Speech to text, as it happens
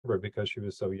remember because she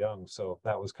was so young. So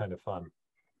that was kind of fun.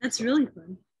 That's really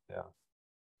fun. Yeah.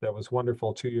 That was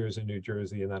wonderful. 2 years in New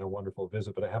Jersey and then a wonderful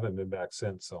visit, but I haven't been back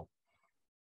since. So.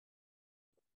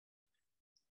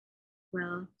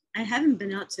 Well, I haven't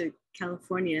been out to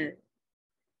California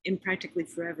in practically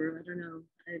forever. I don't know.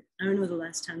 I don't know the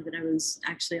last time that I was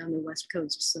actually on the West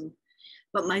Coast. So,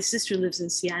 but my sister lives in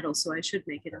Seattle, so I should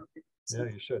make it out there. So.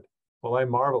 Yeah, you should. Well, I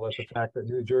marvel at the fact that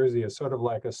New Jersey is sort of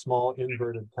like a small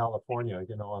inverted California,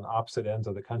 you know, on opposite ends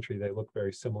of the country. They look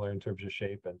very similar in terms of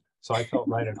shape. And so I felt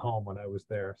right at home when I was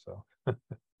there. So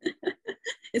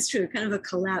it's true, kind of a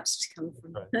collapsed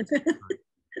California. Right.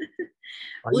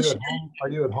 Are you at home? Are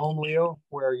you at home, Leo?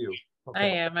 Where are you?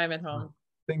 Okay. I'm at home.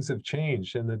 Things have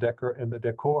changed in the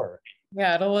decor.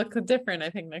 Yeah, it'll look different, I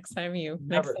think, next time you.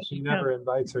 She never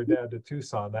invites her dad to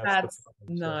Tucson. That's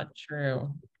not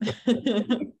true.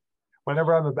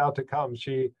 Whenever I'm about to come,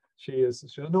 she'll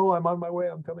no, I'm on my way,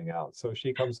 I'm coming out. So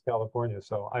she comes to California.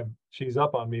 So she's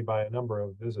up on me by a number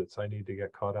of visits. I need to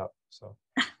get caught up. So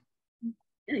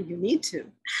yeah, you need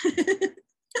to.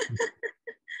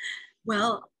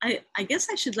 Well, I guess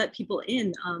I should let people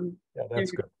in. Yeah,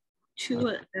 that's good.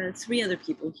 Three other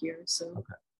people here. So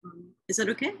okay. Is that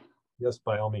okay? Yes,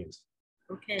 by all means.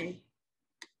 Okay.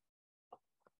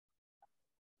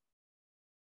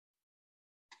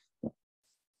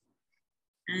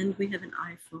 And we have an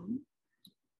iPhone.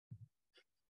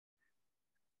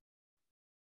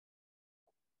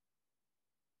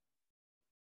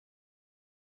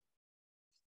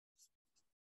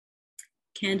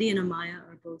 Candy and Amaya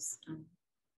are both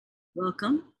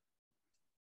welcome.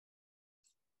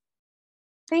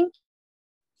 Thank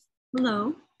you.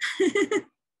 Hello.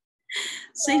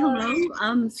 Say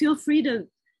hello. Feel free to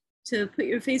put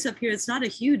your face up here. It's not a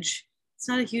huge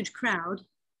crowd.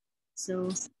 So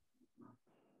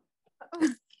it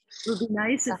would be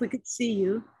nice if we could see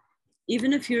you,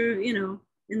 even if you're, you know,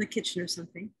 in the kitchen or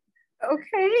something.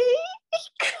 Okay.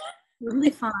 Totally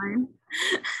fine.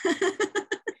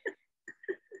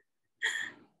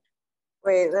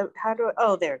 Wait, how do I,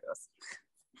 oh, there it goes.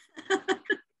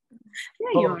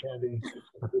 Yeah, you are. Candy.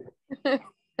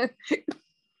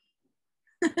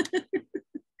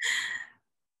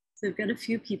 So I've got a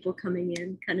few people coming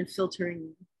in, kind of filtering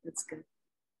in. That's good.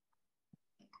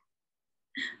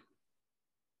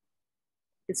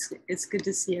 It's good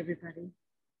to see everybody.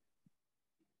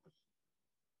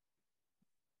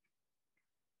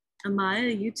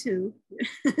 Amaya, you too.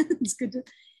 It's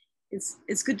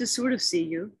good to sort of see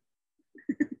you.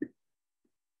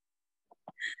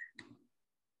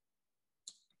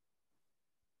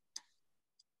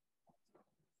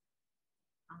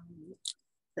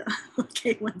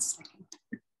 Okay, 1 second.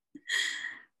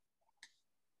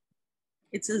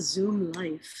 It's a Zoom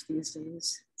life these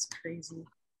days. It's crazy.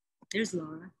 There's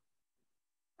Laura.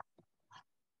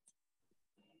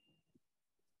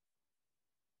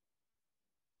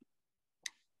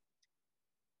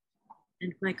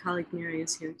 And my colleague Mary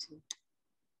is here too.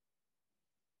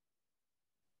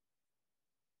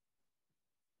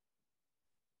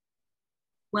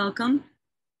 Welcome.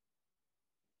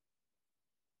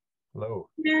 Hello.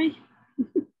 Mary.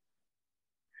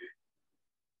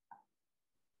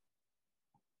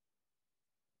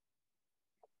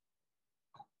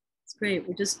 It's great.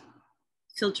 We're just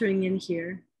filtering in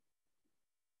here.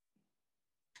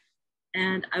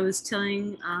 And I was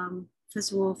telling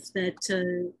Professor Wolf that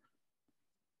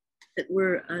that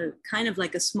we're kind of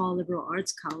like a small liberal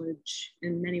arts college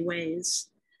in many ways,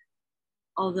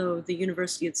 although the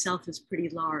university itself is pretty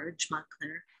large,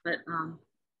 Montclair. But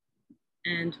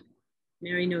and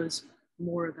Mary knows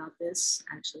more about this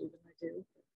actually than I do.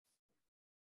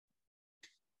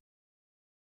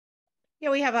 Yeah,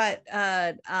 we have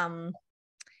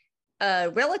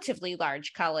a relatively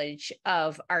large college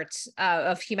of arts,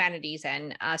 of humanities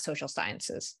and social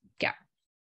sciences. Yeah.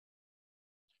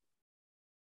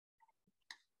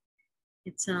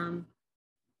 It's a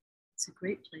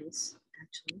great place,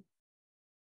 actually.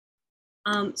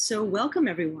 So welcome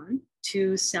everyone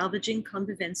to Salvaging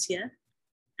Convivencia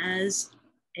as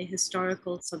a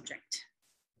historical subject.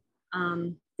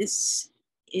 This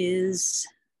is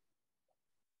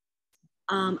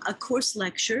a course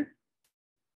lecture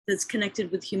that's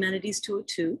connected with Humanities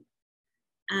 202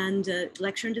 and a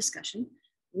lecture and discussion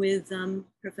with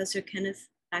Professor Kenneth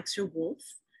Baxter Wolf,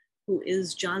 who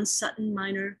is John Sutton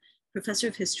Minor Professor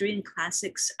of History and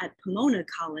Classics at Pomona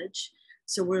College.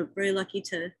 So we're very lucky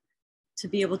to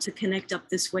be able to connect up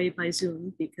this way by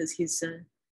Zoom because he's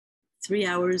 3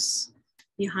 hours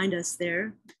behind us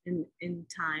there in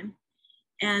time.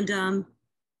 And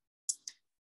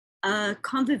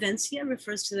convivencia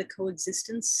refers to the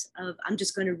coexistence of, I'm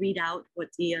just going to read out what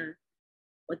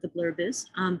what the blurb is.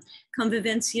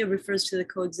 Convivencia refers to the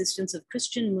coexistence of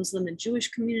Christian, Muslim, and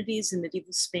Jewish communities in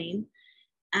medieval Spain,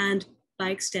 and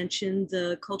by extension,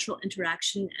 the cultural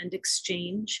interaction and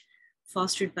exchange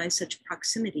fostered by such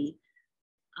proximity.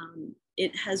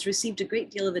 It has received a great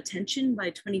deal of attention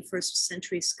by 21st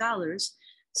century scholars,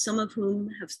 some of whom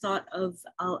have thought of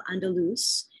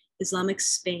Al-Andalus, Islamic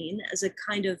Spain, as a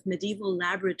kind of medieval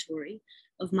laboratory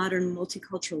of modern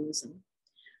multiculturalism.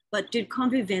 But did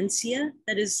convivencia,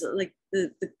 that is like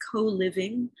the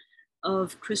co-living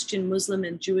of Christian, Muslim,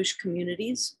 and Jewish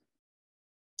communities,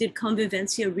 did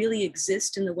convivencia really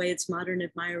exist in the way its modern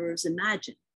admirers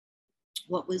imagine?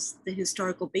 What was the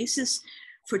historical basis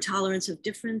for tolerance of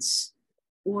difference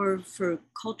or for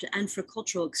culture and for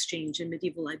cultural exchange in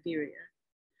medieval Iberia?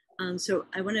 So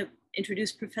I want to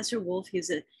introduce Professor Wolf. He's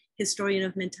a historian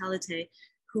of mentalite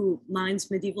who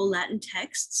mines medieval Latin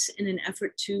texts in an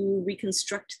effort to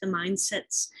reconstruct the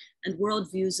mindsets and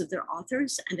worldviews of their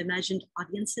authors and imagined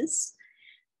audiences.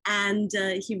 And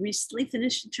he recently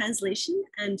finished a translation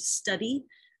and study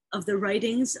of the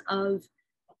writings of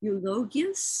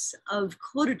Eulogius of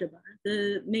Cordoba,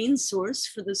 the main source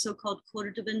for the so-called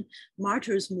Cordoban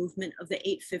Martyrs movement of the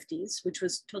 850s, which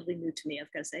was totally new to me,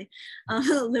 I've got to say.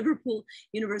 Liverpool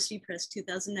University Press,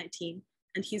 2019.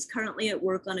 And he's currently at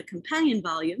work on a companion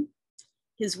volume.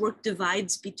 His work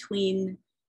divides between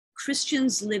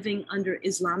Christians living under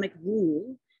Islamic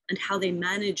rule and how they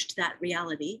managed that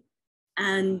reality,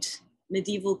 and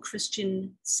medieval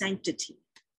Christian sanctity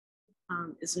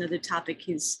is another topic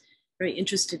he's very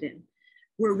interested in.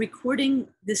 We're recording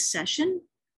this session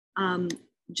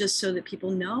just so that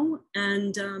people know.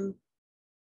 And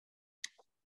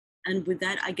with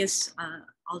that, I guess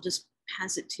I'll just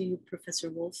pass it to you, Professor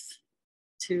Wolf,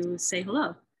 to say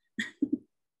hello.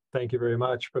 Thank you very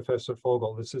much, Professor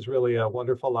Fogel. This is really a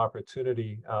wonderful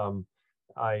opportunity.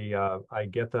 I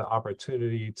get the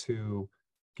opportunity to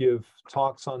give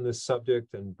talks on this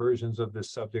subject and versions of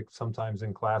this subject, sometimes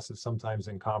in classes, sometimes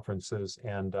in conferences,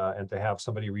 and to have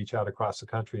somebody reach out across the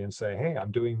country and say, hey,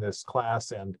 I'm doing this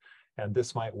class and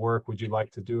this might work. Would you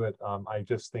like to do it? I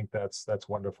just think that's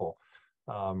wonderful.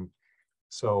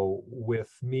 So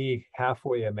with me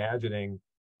halfway imagining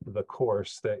the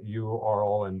course that you are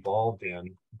all involved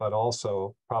in, but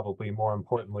also probably more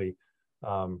importantly,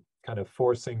 kind of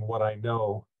forcing what I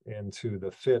know into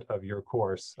the fit of your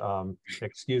course.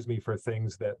 Excuse me for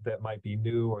things that might be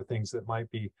new or things that might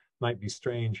be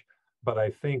strange, but I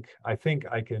think I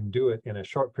can do it in a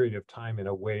short period of time in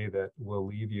a way that will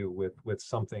leave you with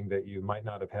something that you might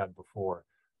not have had before.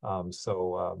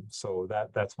 So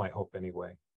that's my hope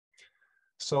anyway.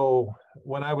 So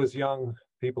when I was young,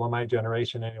 people of my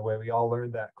generation anyway, we all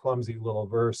learned that clumsy little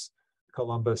verse,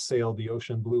 Columbus sailed the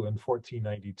ocean blue in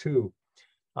 1492.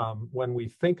 When we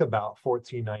think about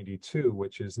 1492,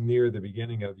 which is near the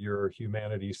beginning of your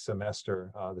humanities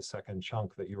semester, the second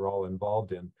chunk that you're all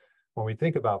involved in, when we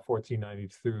think about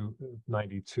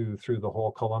 1492 through the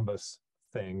whole Columbus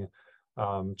thing,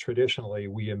 traditionally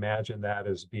we imagine that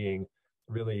as being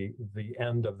really the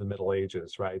end of the Middle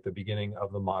Ages, right? The beginning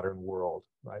of the modern world,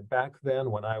 right? Back then,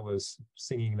 when I was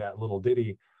singing that little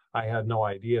ditty, I had no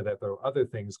idea that there were other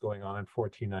things going on in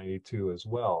 1492 as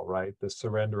well, right? The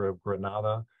surrender of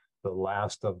Granada, the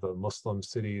last of the Muslim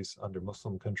cities under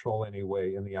Muslim control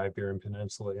anyway in the Iberian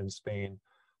Peninsula in Spain.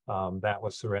 That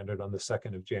was surrendered on the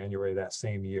 2nd of January that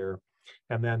same year.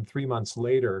 And then 3 months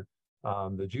later,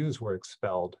 the Jews were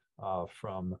expelled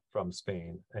from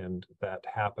Spain, and that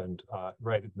happened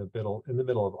right in the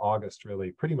middle of August,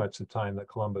 really, pretty much the time that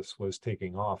Columbus was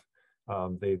taking off.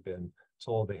 They'd been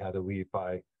told they had to leave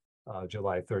by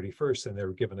July 31st, and they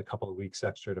were given a couple of weeks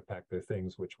extra to pack their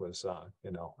things, which was a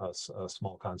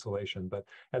small consolation.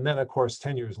 And then of course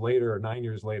 10 years later or 9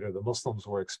 years later, the Muslims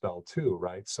were expelled too,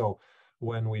 right? So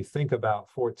when we think about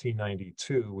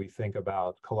 1492, we think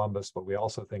about Columbus, but we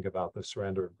also think about the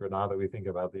surrender of Granada. We think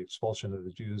about the expulsion of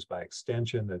the Jews, by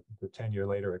extension, the 10-year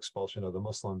later expulsion of the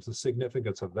Muslims. The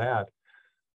significance of that,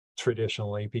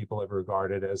 traditionally, people have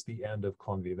regarded as the end of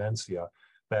Convivencia.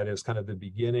 That is kind of the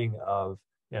beginning of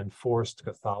enforced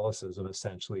Catholicism,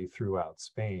 essentially, throughout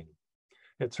Spain.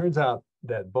 It turns out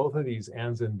that both of these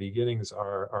ends and beginnings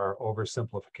are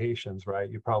oversimplifications, right?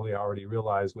 You probably already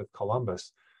realized with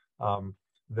Columbus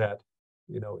that,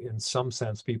 in some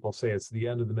sense, people say it's the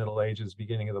end of the Middle Ages,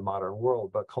 beginning of the modern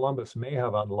world, but Columbus may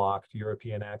have unlocked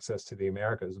European access to the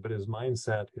Americas, but his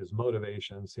mindset, his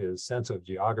motivations, his sense of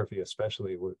geography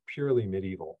especially, were purely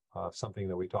medieval, something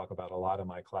that we talk about a lot in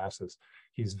my classes.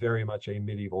 He's very much a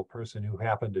medieval person who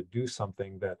happened to do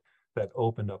something that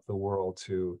opened up the world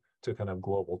to kind of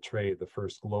global trade, the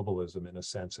first globalism in a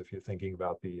sense, if you're thinking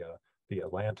about the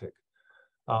Atlantic.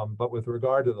 But with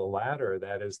regard to the latter,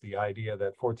 that is the idea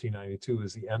that 1492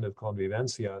 is the end of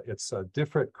Convivencia, it's a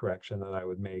different correction that I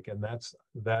would make. And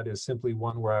that is simply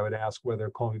one where I would ask whether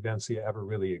Convivencia ever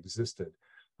really existed.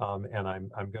 And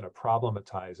I'm going to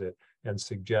problematize it and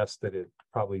suggest that it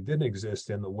probably didn't exist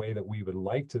in the way that we would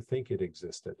like to think it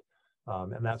existed.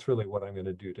 And that's really what I'm going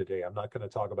to do today. I'm not going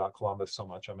to talk about Columbus so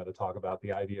much. I'm going to talk about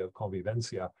the idea of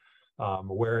Convivencia,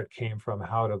 where it came from,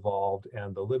 how it evolved,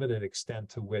 and the limited extent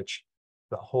to which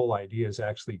the whole idea is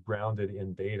actually grounded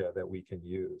in data that we can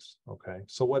use. Okay,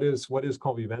 so what is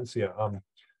Convivencia?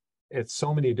 It's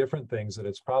so many different things that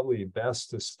it's probably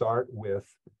best to start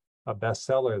with a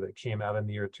bestseller that came out in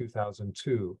the year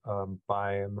 2002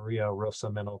 by María Rosa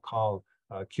Menocal,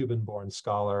 a Cuban-born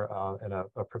scholar and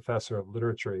a professor of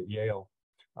literature at Yale,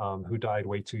 who died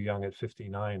way too young at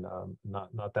 59,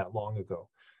 not that long ago.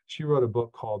 She wrote a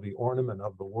book called The Ornament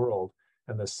of the World,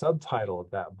 and the subtitle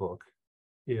of that book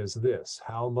is this: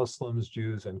 How Muslims,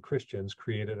 Jews, and Christians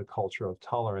Created a Culture of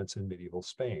Tolerance in Medieval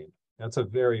Spain. That's a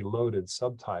very loaded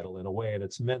subtitle in a way, and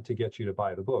it's meant to get you to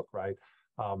buy the book, right?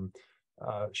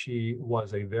 She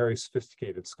was a very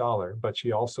sophisticated scholar, but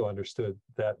she also understood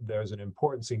that there's an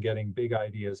importance in getting big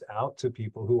ideas out to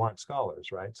people who aren't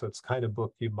scholars, right? So it's the kind of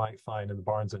book you might find in the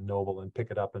Barnes and Noble and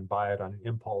pick it up and buy it on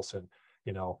impulse in,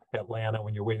 Atlanta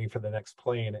when you're waiting for the next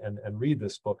plane, and read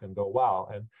this book and go, wow.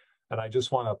 And I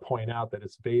just want to point out that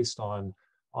it's based on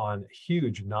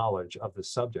huge knowledge of the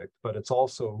subject, but it's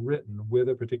also written with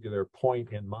a particular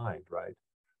point in mind, right?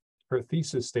 Her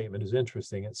thesis statement is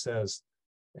interesting. It says,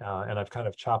 and I've kind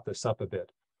of chopped this up a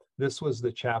bit, this was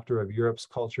the chapter of Europe's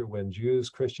culture when Jews,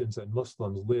 Christians, and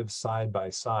Muslims lived side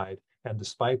by side, and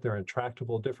despite their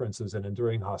intractable differences and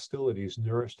enduring hostilities,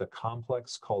 nourished a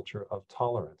complex culture of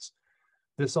tolerance.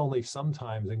 This only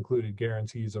sometimes included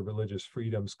guarantees of religious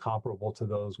freedoms comparable to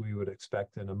those we would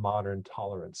expect in a modern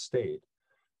tolerant state.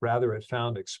 Rather, it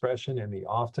found expression in the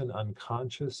often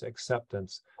unconscious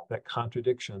acceptance that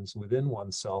contradictions within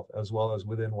oneself as well as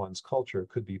within one's culture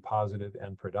could be positive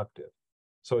and productive.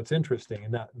 So it's interesting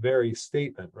in that very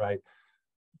statement, right?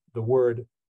 The word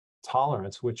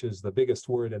tolerance, which is the biggest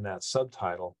word in that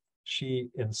subtitle, she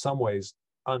in some ways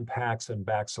unpacks and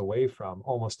backs away from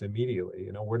almost immediately.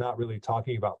 We're not really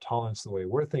talking about tolerance the way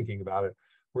we're thinking about it.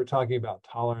 We're talking about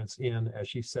tolerance in, as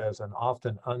she says, an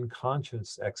often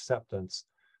unconscious acceptance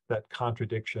that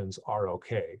contradictions are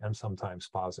okay and sometimes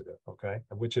positive, okay?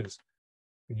 Which is,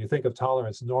 when you think of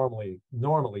tolerance, normally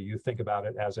you think about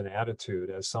it as an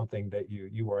attitude, as something that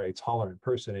you are a tolerant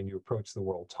person and you approach the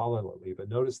world tolerantly. But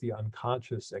notice the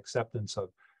unconscious acceptance of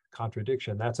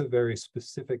contradiction. That's a very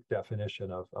specific definition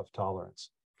of tolerance.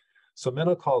 So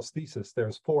Menocal's thesis,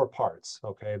 there's 4 parts,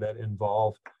 okay, that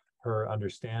involve her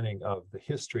understanding of the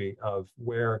history of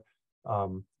where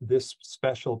this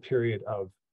special period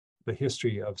of the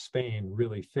history of Spain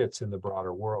really fits in the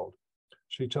broader world.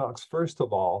 She talks first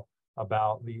of all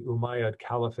about the Umayyad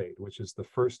Caliphate, which is the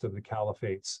first of the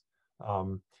caliphates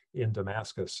in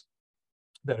Damascus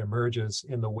that emerges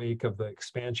in the wake of the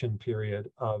expansion period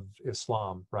of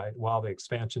Islam, right? While the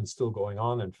expansion is still going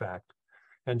on, in fact.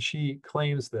 And she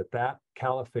claims that that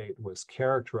caliphate was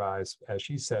characterized, as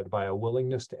she said, by a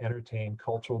willingness to entertain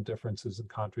cultural differences and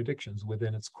contradictions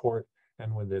within its court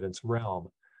and within its realm.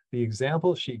 The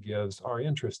examples she gives are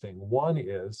interesting. One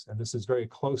is, and this is very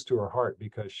close to her heart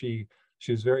because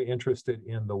she's very interested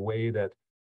in the way that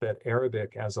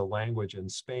Arabic as a language in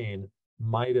Spain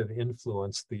might have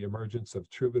influenced the emergence of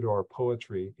troubadour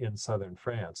poetry in southern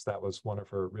France. That was one of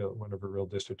her real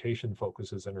dissertation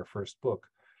focuses in her first book.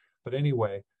 But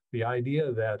anyway, the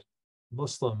idea that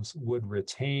Muslims would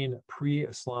retain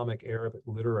pre-Islamic Arabic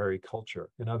literary culture,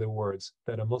 in other words,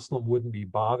 that a Muslim wouldn't be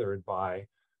bothered by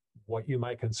what you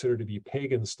might consider to be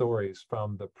pagan stories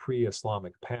from the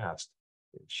pre-Islamic past.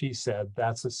 She said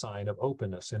that's a sign of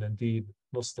openness, and indeed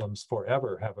Muslims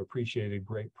forever have appreciated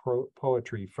great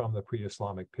poetry from the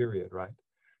pre-Islamic period, right?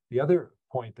 The other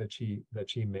point that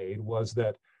she made was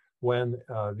that when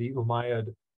the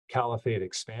Umayyad Caliphate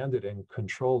expanded and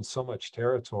controlled so much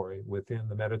territory within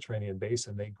the Mediterranean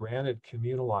basin, they granted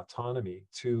communal autonomy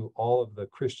to all of the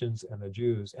Christians and the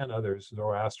Jews and others,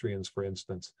 Zoroastrians, for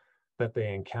instance, that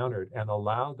they encountered, and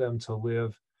allowed them to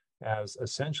live as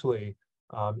essentially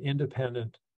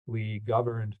independently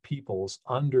governed peoples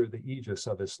under the aegis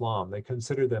of Islam. They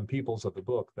considered them peoples of the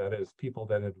book, that is, people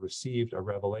that had received a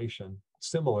revelation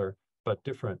similar but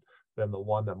different than the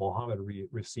one that Muhammad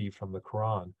received from the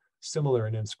Quran, similar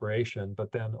in inspiration,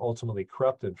 but then ultimately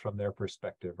corrupted from their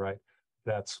perspective, right?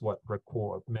 That's what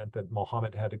meant that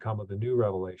Muhammad had to come with a new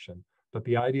revelation. But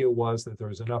the idea was that there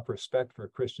was enough respect for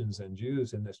Christians and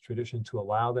Jews in this tradition to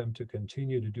allow them to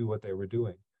continue to do what they were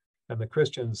doing. And the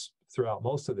Christians throughout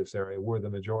most of this area were the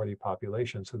majority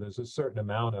population. So there's a certain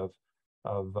amount of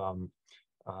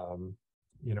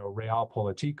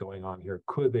realpolitik going on here.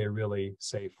 Could they really,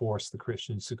 say, force the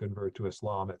Christians to convert to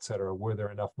Islam, et cetera? Were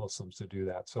there enough Muslims to do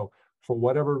that? So for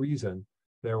whatever reason,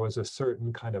 there was a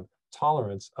certain kind of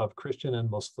tolerance of Christian and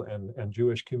Muslim and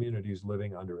Jewish communities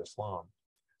living under Islam.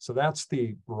 So that's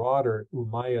the broader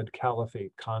Umayyad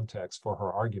Caliphate context for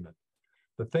her argument.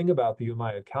 The thing about the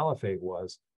Umayyad Caliphate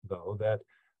was, though, that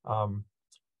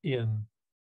in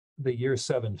the year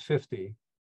 750,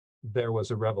 there was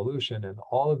a revolution, and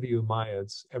all of the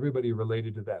Umayyads, everybody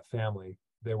related to that family,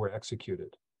 they were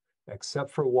executed, except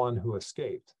for one who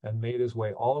escaped and made his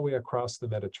way all the way across the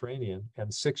Mediterranean.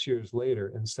 And 6 years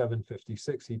later, in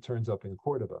 756, he turns up in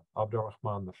Cordoba,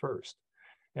 Abdurrahman I.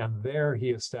 And there he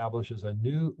establishes a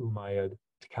new Umayyad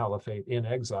Caliphate in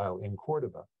exile in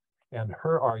Cordoba. And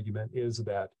her argument is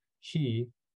that he,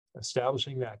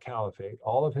 establishing that caliphate,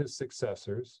 all of his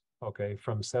successors, okay,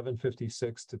 from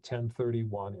 756 to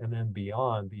 1031, and then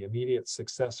beyond, the immediate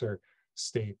successor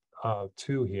state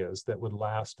to his that would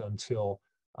last until,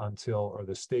 or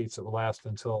the states that would last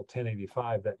until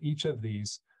 1085, that each of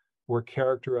these were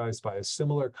characterized by a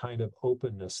similar kind of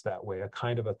openness that way, a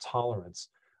kind of a tolerance,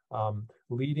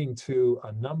 leading to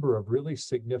a number of really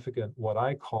significant, what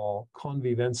I call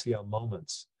convivencia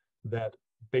moments, that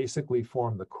basically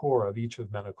form the core of each of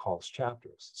Menocal's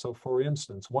chapters. So for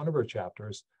instance, one of her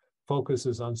chapters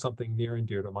focuses on something near and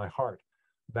dear to my heart.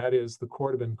 That is the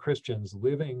Cordoban Christians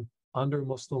living under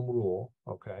Muslim rule,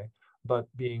 okay, but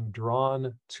being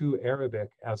drawn to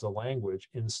Arabic as a language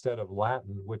instead of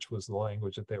Latin, which was the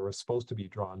language that they were supposed to be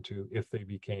drawn to if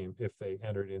they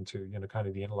entered into, kind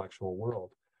of the intellectual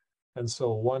world. And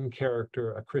so one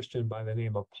character, a Christian by the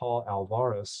name of Paul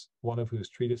Alvarez, one of whose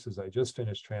treatises I just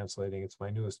finished translating, it's my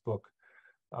newest book,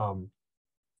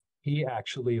 he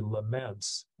actually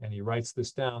laments, and he writes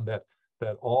this down, that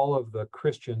all of the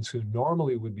Christians who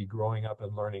normally would be growing up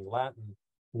and learning Latin,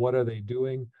 what are they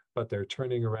doing? But they're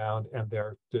turning around and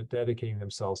they're dedicating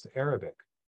themselves to Arabic.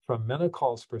 From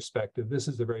Menocal's perspective, this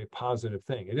is a very positive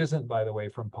thing. It isn't, by the way,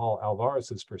 from Paul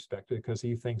Alvarez's perspective, because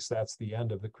he thinks that's the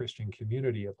end of the Christian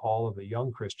community if all of the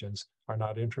young Christians are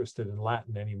not interested in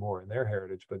Latin anymore in their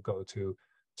heritage, but go to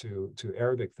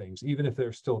Arabic things. Even if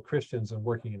they're still Christians and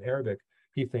working in Arabic,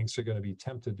 he thinks they're going to be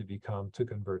tempted to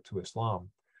convert to Islam.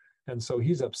 And so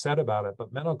he's upset about it,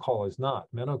 but Menocal is not.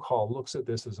 Menocal looks at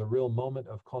this as a real moment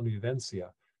of convivencia.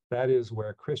 That is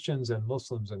where Christians and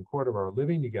Muslims in Cordoba are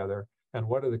living together. And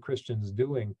what are the Christians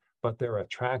doing? But they're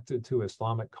attracted to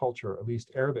Islamic culture, at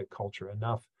least Arabic culture,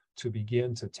 enough to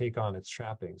begin to take on its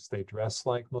trappings. They dress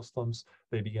like Muslims.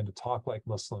 They begin to talk like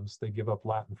Muslims. They give up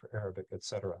Latin for Arabic,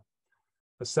 etc.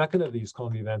 The second of these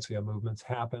convivencia movements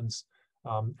happens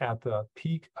at the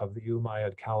peak of the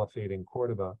Umayyad Caliphate in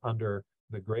Cordoba under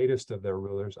the greatest of their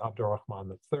rulers,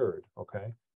 Abdurrahman III,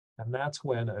 okay? And that's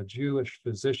when a Jewish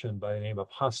physician by the name of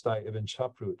Hasta ibn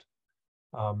Shaprut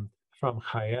from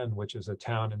Jaén, which is a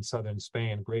town in southern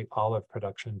Spain, great olive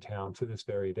production town to this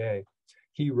very day,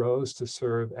 he rose to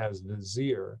serve as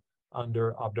vizier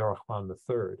under Abdurrahman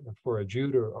III. And for a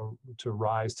Jew to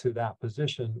rise to that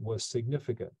position was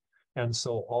significant. And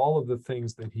so all of the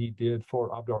things that he did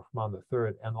for Abdurrahman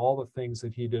III and all the things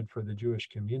that he did for the Jewish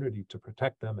community to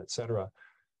protect them, etc.,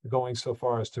 going so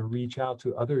far as to reach out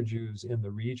to other Jews in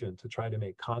the region to try to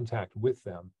make contact with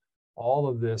them, all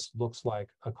of this looks like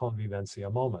a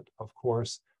convivencia moment. Of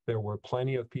course, there were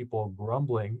plenty of people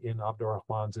grumbling in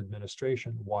Abdurrahman's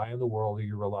administration. Why in the world are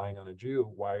you relying on a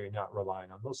Jew? Why are you not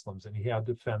relying on Muslims? And he had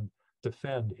to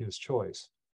defend his choice.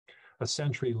 A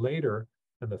century later,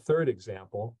 and the third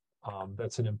example,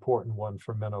 that's an important one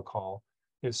for Menocal,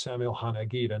 is Samuel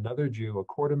Hanagid, another Jew, a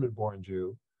Cordoban-born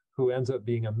Jew, who ends up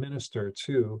being a minister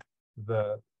to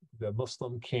the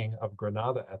Muslim king of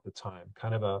Granada at the time,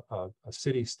 kind of a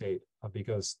city-state,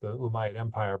 because the Umayyad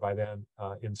Empire by then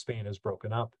in Spain is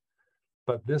broken up.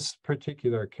 But this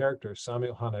particular character,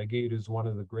 Samuel Hanagid, is one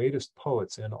of the greatest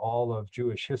poets in all of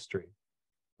Jewish history,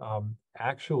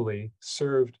 actually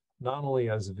served not only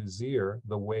as vizier,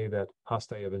 the way that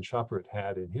Hasta ibn Shaprut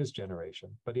had in his generation,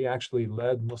 but he actually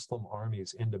led Muslim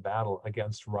armies into battle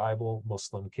against rival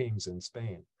Muslim kings in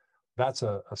Spain. That's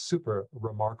a super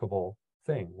remarkable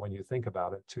thing when you think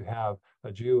about it, to have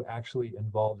a Jew actually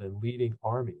involved in leading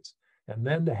armies, and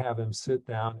then to have him sit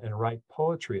down and write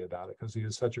poetry about it because he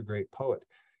was such a great poet.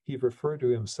 He referred to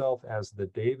himself as the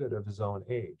David of his own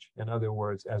age. In other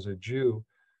words, as a Jew,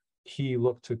 he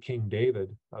looked to King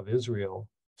David of Israel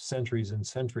centuries and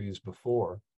centuries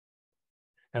before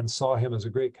and saw him as a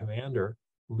great commander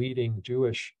leading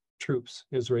Jewish troops,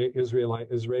 Israelite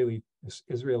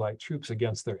troops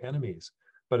against their enemies,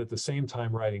 but at the same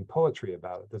time writing poetry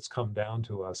about it that's come down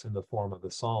to us in the form of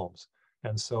the Psalms.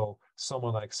 And so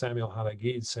someone like Samuel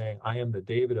Halagid saying, I am the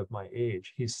David of my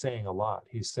age, he's saying a lot.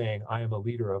 He's saying, I am a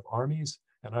leader of armies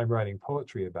and I'm writing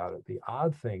poetry about it. The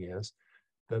odd thing is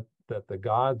that the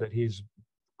God that he's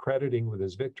crediting with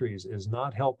his victories is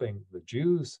not helping the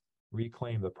Jews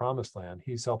reclaim the promised land.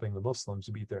 He's helping the Muslims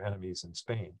beat their enemies in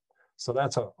Spain. So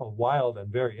that's a wild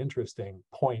and very interesting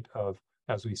point of,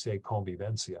 as we say,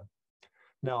 convivencia.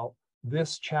 Now,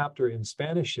 this chapter in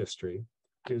Spanish history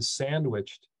is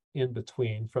sandwiched in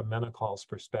between, from Menocal's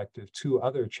perspective, two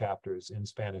other chapters in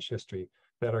Spanish history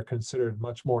that are considered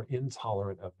much more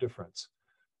intolerant of difference.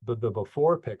 But the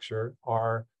before picture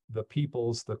are the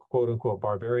peoples, the quote unquote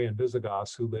barbarian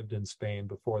Visigoths who lived in Spain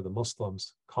before the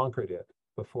Muslims conquered it,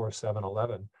 before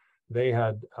 711. They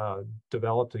had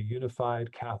developed a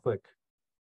unified Catholic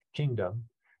kingdom.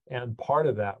 And part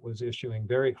of that was issuing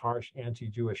very harsh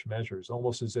anti-Jewish measures,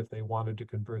 almost as if they wanted to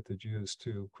convert the Jews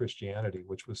to Christianity,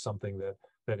 which was something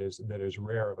that is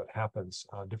rare, but happens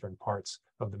on different parts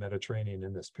of the Mediterranean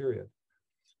in this period.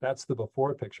 That's the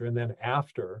before picture. And then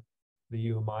after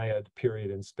the Umayyad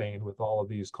period in Spain, with all of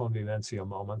these convivencia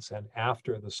moments, and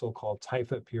after the so-called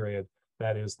Taifa period,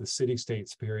 that is the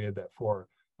city-states period that for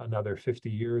another 50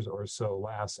 years or so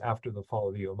lasts after the fall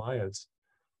of the Umayyads,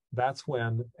 that's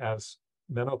when, as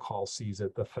Menocal sees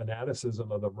it, the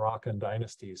fanaticism of the Moroccan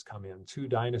dynasties come in. Two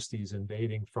dynasties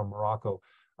invading from Morocco,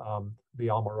 the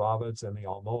Almoravids and the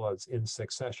Almohads in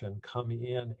succession, come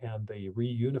in and they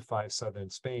reunify southern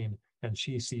Spain, and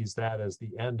she sees that as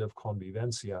the end of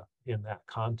convivencia in that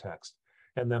context.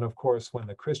 And then, of course, when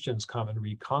the Christians come and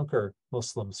reconquer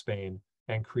Muslim Spain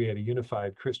and create a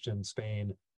unified Christian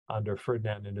Spain under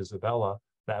Ferdinand and Isabella,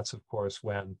 that's, of course,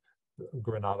 when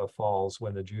Granada falls,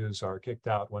 when the Jews are kicked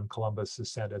out, when Columbus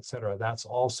is sent, etc. That's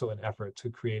also an effort to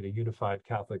create a unified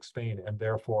Catholic Spain, and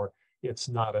therefore it's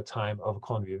not a time of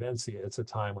convivencia. It's a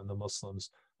time when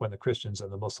the Christians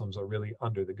and the Muslims are really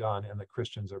under the gun, and the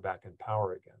Christians are back in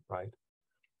power again, right?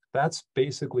 That's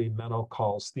basically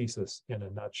Menocal's thesis in a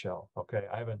nutshell. Okay,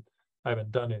 I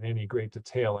haven't done it in any great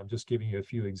detail. I'm just giving you a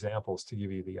few examples to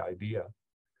give you the idea.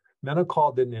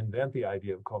 Menocal didn't invent the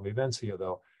idea of convivencia,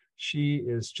 though. She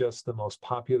is just the most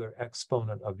popular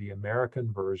exponent of the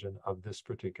American version of this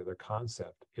particular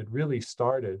concept. It really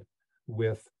started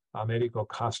with Américo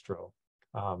Castro,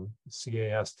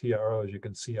 C-A-S-T-R-O, as you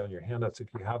can see on your handouts if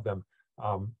you have them.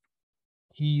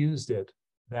 He used it,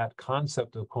 that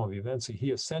concept of convivencia.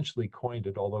 He essentially coined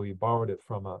it, although he borrowed it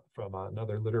from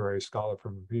another literary scholar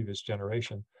from a previous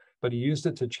generation. But he used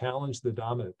it to challenge the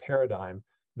dominant paradigm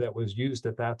that was used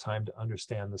at that time to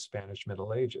understand the Spanish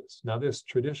Middle Ages. Now, this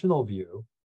traditional view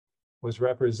was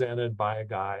represented by a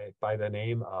guy by the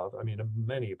name of,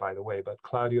 many, by the way, but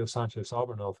Claudio Sanchez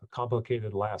Albornoz, a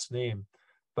complicated last name,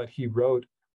 but he wrote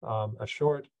a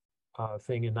short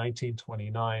thing in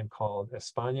 1929 called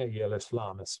España y el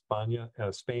Islam,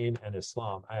 Spain and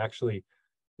Islam.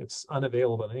 It's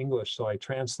unavailable in English, so I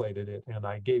translated it and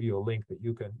I gave you a link that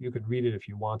you can read it if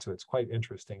you want to. It's quite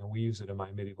interesting, and we use it in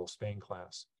my medieval Spain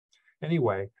class.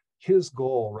 Anyway, his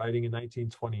goal, writing in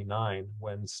 1929,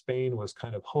 when Spain was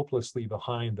kind of hopelessly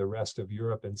behind the rest of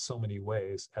Europe in so many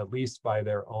ways, at least by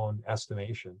their own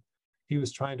estimation, he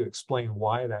was trying to explain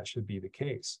why that should be the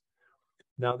case.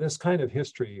 Now, this kind of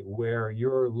history where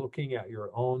you're looking at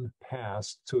your own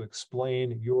past to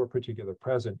explain your particular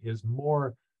present is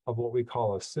more of what we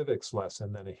call a civics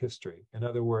lesson than a history. In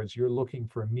other words, you're looking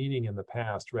for meaning in the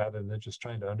past rather than just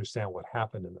trying to understand what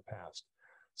happened in the past.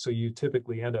 So you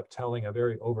typically end up telling a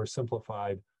very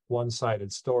oversimplified,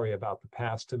 one-sided story about the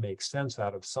past to make sense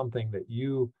out of something that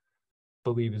you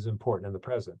believe is important in the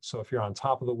present. So if you're on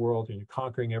top of the world and you're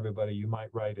conquering everybody, you might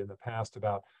write in the past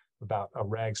about a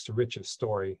rags to riches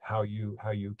story, how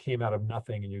you came out of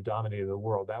nothing and you dominated the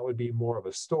world. That would be more of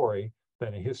a story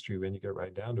than a history when you get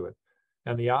right down to it.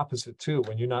 And the opposite too,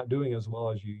 when you're not doing as well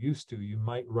as you used to, you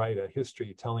might write a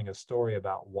history telling a story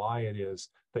about why it is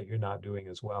that you're not doing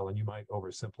as well, and you might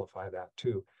oversimplify that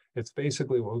too. It's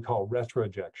basically what we call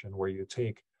retrojection, where you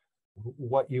take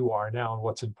what you are now and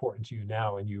what's important to you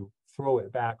now, and you throw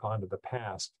it back onto the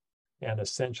past and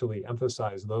essentially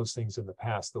emphasize those things in the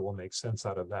past that will make sense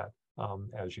out of that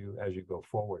as you go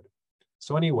forward.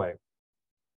 So anyway,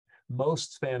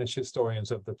 most Spanish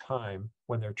historians of the time,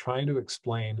 when they're trying to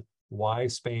explain why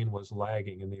Spain was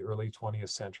lagging in the early 20th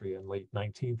century and late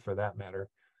 19th for that matter,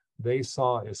 they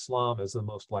saw Islam as the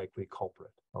most likely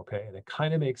culprit, okay? And it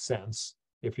kind of makes sense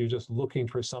if you're just looking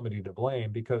for somebody to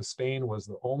blame, because Spain was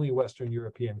the only Western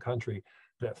European country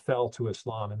that fell to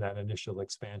Islam in that initial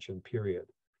expansion period.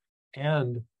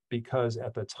 And because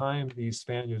at the time these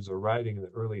Spaniards are writing in the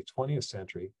early 20th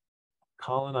century,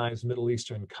 colonized Middle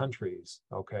Eastern countries,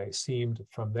 okay, seemed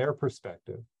from their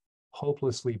perspective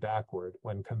hopelessly backward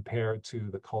when compared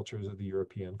to the cultures of the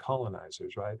European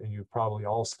colonizers, right? And you've probably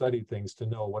all studied things to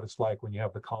know what it's like when you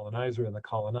have the colonizer and the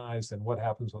colonized, and what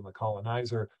happens when the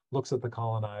colonizer looks at the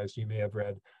colonized. You may have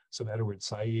read some Edward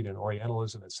Said and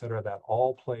Orientalism, et cetera. That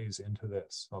all plays into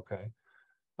this, okay?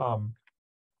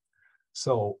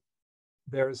 So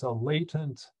there's a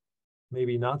latent,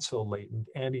 maybe not so latent,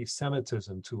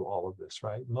 anti-Semitism to all of this,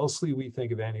 right? Mostly we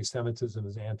think of anti-Semitism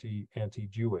as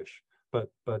anti-Jewish, but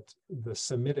the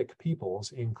Semitic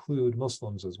peoples include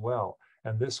Muslims as well.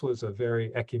 And this was a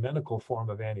very ecumenical form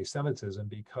of anti-Semitism,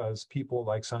 because people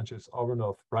like Sanchez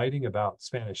Albornoz, writing about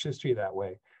Spanish history that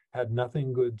way, had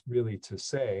nothing good really to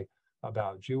say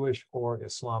about Jewish or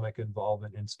Islamic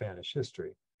involvement in Spanish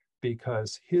history,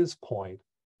 because his point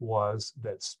was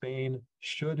that Spain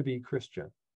should be Christian,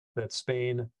 that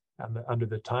Spain, under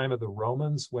the time of the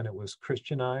Romans, when it was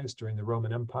Christianized during the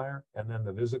Roman Empire, and then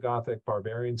the Visigothic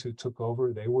barbarians who took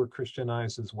over, they were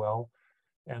Christianized as well.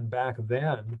 And back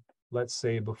then, let's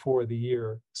say before the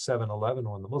year 711,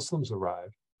 when the Muslims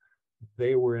arrived,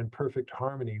 they were in perfect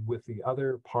harmony with the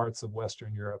other parts of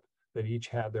Western Europe that each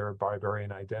had their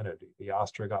barbarian identity, the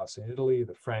Ostrogoths in Italy,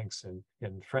 the Franks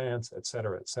in France, et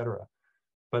cetera, et cetera.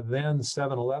 But then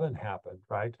 7/11 happened,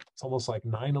 right? It's almost like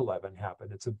 9/11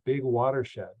 happened. It's a big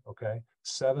watershed, okay?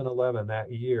 7/11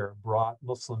 that year brought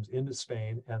Muslims into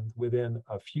Spain, and within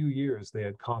a few years, they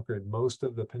had conquered most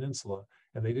of the peninsula,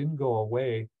 and they didn't go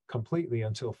away completely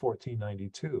until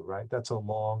 1492, right? That's a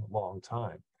long, long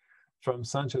time. From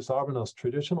Sanchez Albornoz's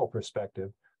traditional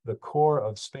perspective, the core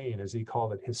of Spain, as he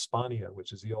called it, Hispania,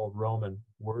 which is the old Roman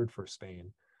word for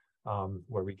Spain,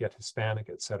 where we get Hispanic,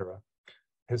 et cetera.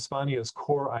 Hispania's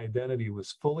core identity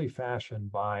was fully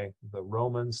fashioned by the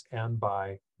Romans and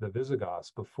by the Visigoths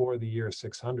before the year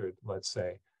 600, let's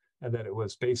say, and that it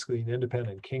was basically an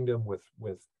independent kingdom with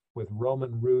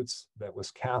Roman roots that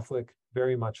was Catholic,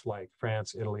 very much like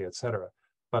France, Italy, et cetera.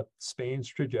 But Spain's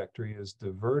trajectory is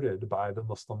diverted by the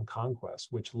Muslim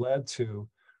conquest, which led to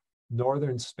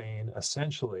northern Spain,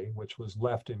 essentially, which was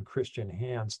left in Christian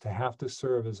hands, to have to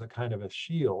serve as a kind of a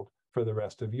shield for the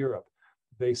rest of Europe.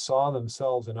 They saw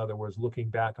themselves, in other words, looking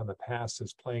back on the past,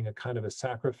 as playing a kind of a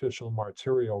sacrificial,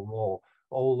 martyrial role.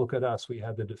 Oh, look at us. We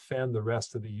had to defend the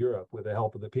rest of the Europe with the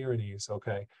help of the Pyrenees,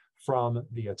 okay, from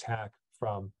the attack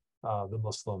from the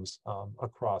Muslims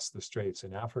across the Straits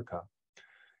in Africa.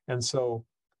 And so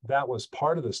that was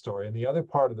part of the story. And the other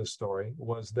part of the story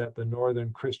was that the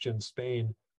northern Christian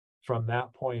Spain, from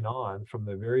that point on, from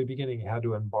the very beginning, had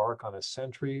to embark on a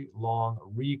century-long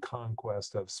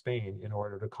reconquest of Spain in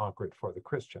order to conquer it for the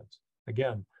Christians.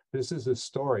 Again, this is a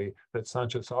story that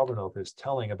Sanchez Albornoz is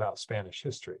telling about Spanish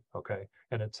history, okay?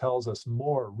 And it tells us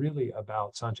more really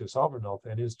about Sanchez Albornoz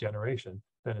and his generation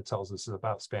than it tells us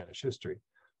about Spanish history.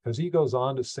 Because he goes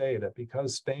on to say that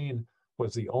because Spain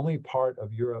was the only part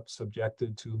of Europe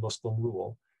subjected to Muslim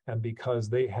rule, and because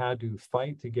they had to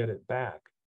fight to get it back,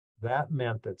 that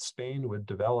meant that Spain would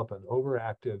develop an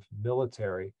overactive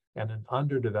military and an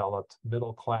underdeveloped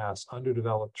middle class,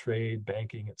 underdeveloped trade,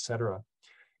 banking, et cetera.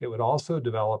 It would also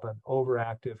develop an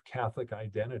overactive Catholic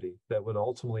identity that would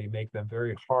ultimately make them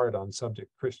very hard on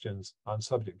subject Christians, on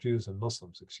subject Jews and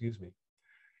Muslims, excuse me.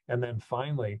 And then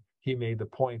finally, he made the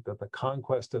point that the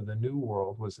conquest of the New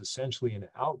World was essentially an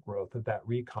outgrowth of that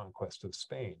reconquest of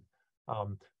Spain.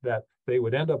 That they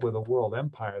would end up with a world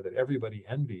empire that everybody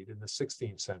envied in the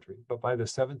 16th century. But by the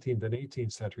 17th and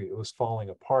 18th century, it was falling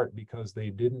apart because they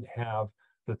didn't have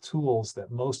the tools that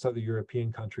most other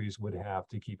European countries would have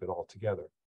to keep it all together.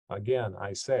 Again,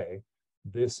 I say,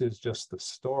 this is just the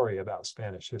story about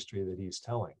Spanish history that he's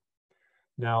telling.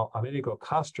 Now, Américo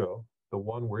Castro, the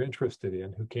one we're interested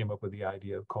in, who came up with the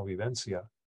idea of convivencia,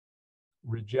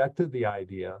 rejected the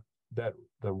idea that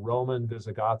the Roman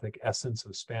Visigothic essence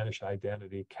of Spanish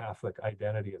identity, Catholic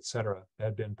identity, et cetera,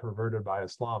 had been perverted by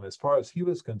Islam. As far as he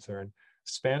was concerned,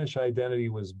 Spanish identity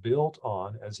was built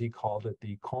on, as he called it,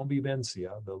 the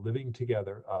convivencia, the living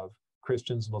together of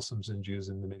Christians, Muslims, and Jews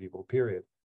in the medieval period.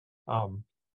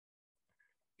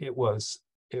 It was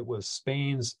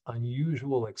Spain's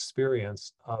unusual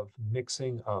experience of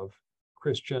mixing of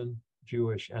Christian,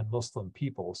 Jewish, and Muslim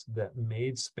peoples that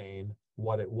made Spain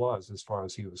what it was as far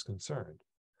as he was concerned.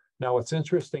 Now, what's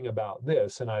interesting about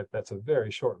this, and that's a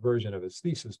very short version of his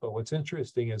thesis, but what's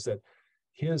interesting is that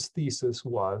his thesis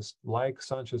was, like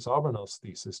Sanchez Albornoz's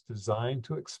thesis, designed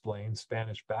to explain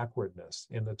Spanish backwardness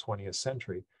in the 20th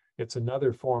century. it's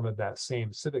another form of that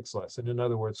same civics lesson. In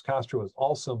other words, Castro was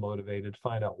also motivated to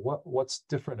find out what's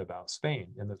different about Spain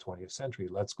in the 20th century.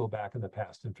 Let's go back in the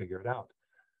past and figure it out.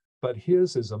 But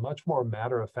his is a much more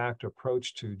matter-of-fact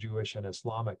approach to Jewish and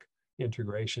Islamic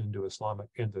integration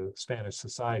into Spanish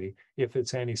society. If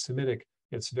it's anti-Semitic,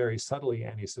 it's very subtly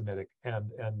anti-Semitic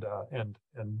and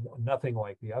nothing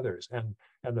like the others. And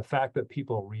the fact that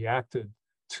people reacted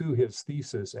to his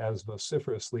thesis as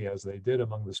vociferously as they did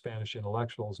among the Spanish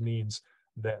intellectuals means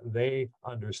that they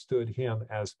understood him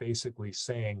as basically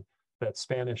saying that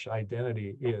Spanish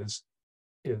identity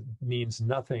it means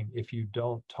nothing if you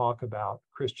don't talk about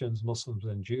Christians, Muslims,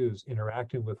 and Jews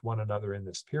interacting with one another in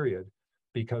this period,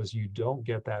 because you don't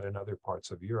get that in other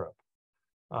parts of Europe.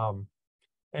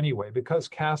 Anyway, because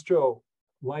Castro,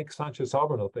 like Sanchez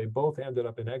Albornoz, they both ended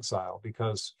up in exile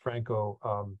because Franco,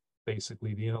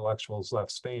 basically the intellectuals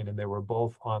left Spain, and they were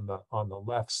both on the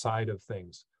left side of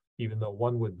things, even though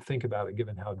one wouldn't think about it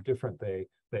given how different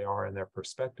they are in their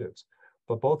perspectives.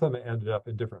 But both of them ended up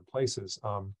in different places.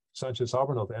 Sanchez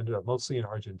Albornoz ended up mostly in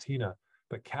Argentina,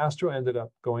 but Castro ended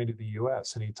up going to the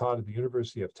US, and he taught at the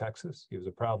University of Texas. He was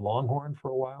a proud Longhorn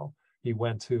for a while. He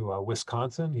went to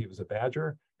Wisconsin, he was a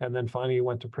Badger, and then finally he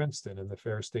went to Princeton in the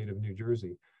fair state of New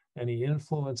Jersey. And he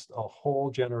influenced a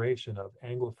whole generation of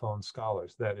Anglophone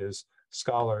scholars, that is,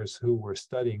 scholars who were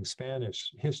studying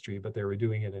Spanish history, but they were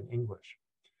doing it in English.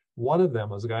 One of them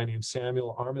was a guy named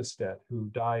Samuel Armistead, who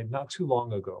died not too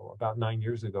long ago, about 9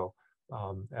 years ago,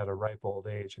 at a ripe old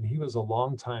age. And he was a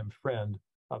longtime friend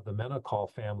of the Menocal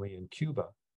family in Cuba,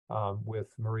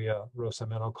 with María Rosa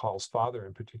Menocal's father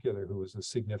in particular, who was a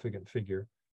significant figure.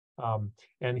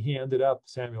 And he ended up,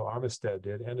 Samuel Armistead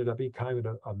ended up being kind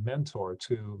of a mentor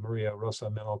to María Rosa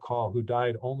Menocal, who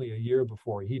died only a year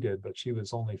before he did, but she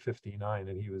was only 59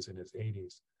 and he was in his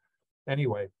 80s.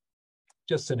 Anyway,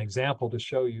 just an example to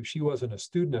show you, she wasn't a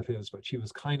student of his, but she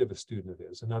was kind of a student of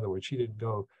his. In other words, she didn't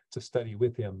go to study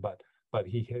with him, but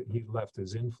he left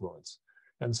his influence.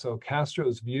 And so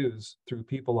Castro's views through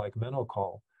people like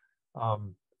Menocal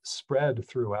spread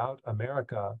throughout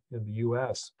America in the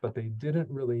US, but they didn't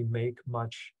really make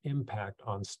much impact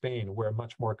on Spain, where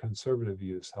much more conservative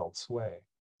views held sway.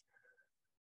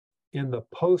 In the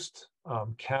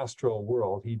post-Castro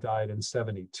world, he died in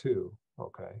 72,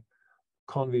 okay?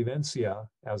 Convivencia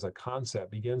as a concept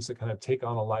begins to kind of take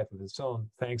on a life of its own,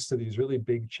 thanks to these really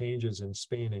big changes in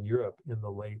Spain and Europe in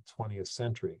the late 20th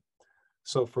century.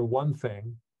 So for one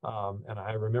thing, and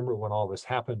I remember when all this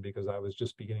happened because I was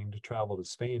just beginning to travel to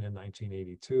Spain in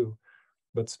 1982,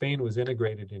 but Spain was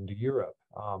integrated into Europe.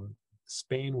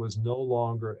 Spain was no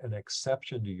longer an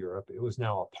exception to Europe. It was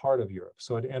now a part of Europe.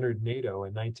 So it entered NATO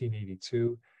in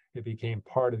 1982. It became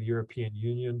part of the European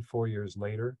Union 4 years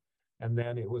later. And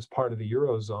then it was part of the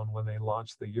Eurozone when they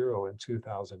launched the Euro in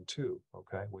 2002,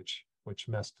 okay, which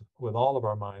messed with all of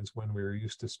our minds when we were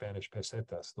used to Spanish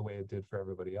pesetas, the way it did for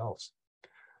everybody else.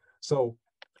 So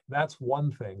that's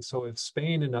one thing. So if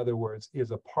Spain, in other words,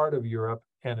 is a part of Europe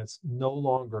and it's no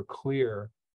longer clear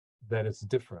that it's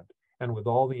different, and with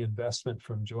all the investment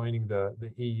from joining the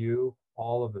EU,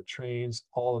 all of the trains,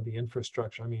 all of the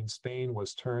infrastructure, I mean, Spain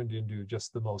was turned into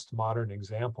just the most modern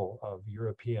example of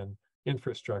European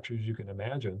infrastructure as you can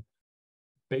imagine.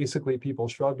 Basically, people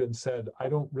shrugged and said, I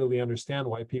don't really understand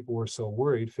why people were so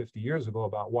worried 50 years ago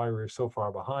about why we were so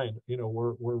far behind. You know,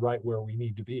 we're right where we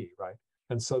need to be, right?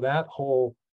 And so that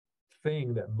whole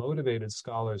thing that motivated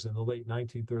scholars in the late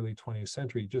 19th, early 20th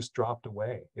century just dropped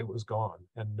away. It was gone,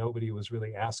 and nobody was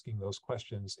really asking those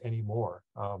questions anymore.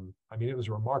 I mean, it was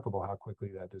remarkable how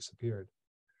quickly that disappeared.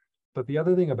 But the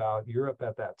other thing about Europe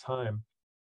at that time,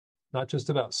 not just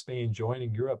about Spain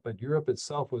joining Europe, but Europe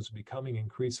itself was becoming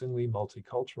increasingly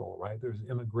multicultural, right? There's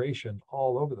immigration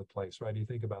all over the place, right? You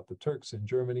think about the Turks in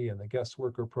Germany and the guest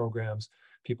worker programs,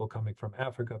 people coming from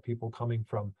Africa, people coming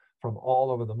from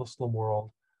all over the Muslim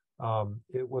world.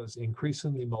 It was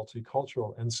increasingly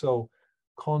multicultural. And so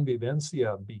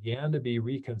Convivencia began to be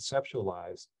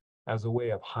reconceptualized as a way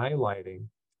of highlighting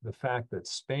the fact that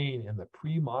Spain in the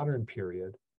pre-modern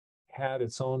period had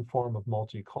its own form of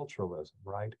multiculturalism,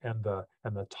 right? And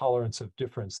the tolerance of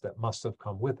difference that must have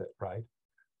come with it, right?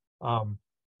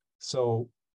 So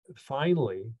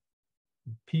finally,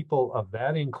 people of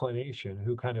that inclination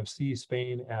who kind of see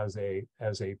Spain as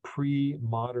a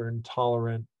pre-modern,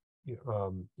 tolerant,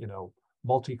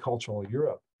 multicultural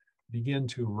Europe begin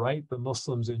to write the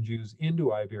Muslims and Jews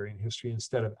into Iberian history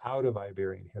instead of out of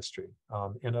Iberian history.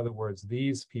 In other words,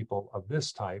 these people of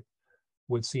this type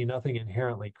would see nothing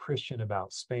inherently Christian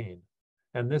about Spain.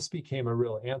 And this became a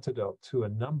real antidote to a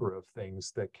number of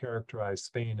things that characterized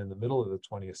Spain in the middle of the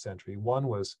 20th century. One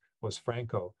was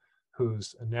Franco,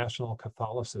 whose national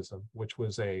Catholicism, which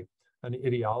was an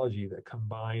ideology that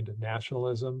combined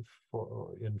nationalism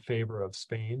in favor of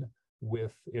Spain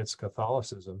with its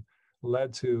Catholicism,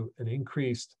 led to an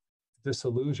increased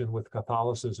disillusion with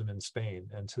Catholicism in Spain.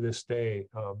 And to this day,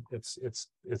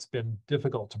 it's been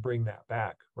difficult to bring that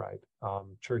back, right?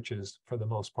 Churches, for the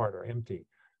most part, are empty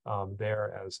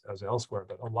there as elsewhere,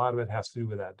 but a lot of it has to do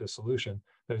with that dissolution.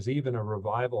 There's even a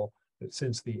revival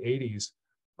since the 80s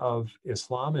of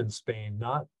Islam in Spain,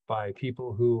 not by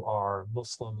people who are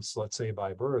Muslims, let's say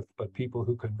by birth, but people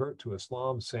who convert to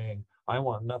Islam saying, I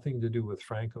want nothing to do with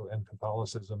Franco and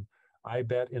Catholicism. I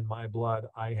bet in my blood,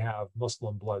 I have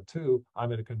Muslim blood too. I'm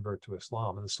going to convert to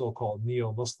Islam. And the so-called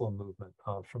neo-Muslim movement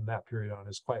from that period on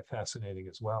is quite fascinating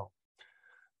as well.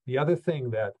 The other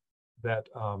thing that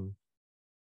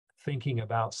thinking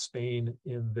about Spain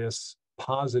in this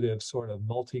positive sort of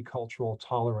multicultural,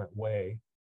 tolerant way,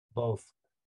 both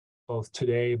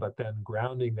today, but then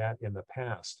grounding that in the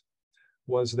past,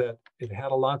 was that it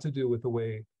had a lot to do with the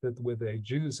way that the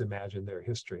Jews imagined their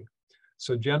history.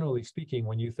 So generally speaking,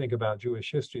 when you think about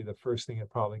Jewish history, the first thing that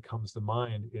probably comes to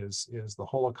mind is the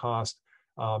Holocaust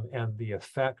and the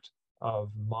effect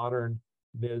of modern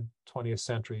mid-20th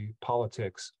century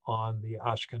politics on the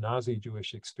Ashkenazi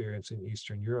Jewish experience in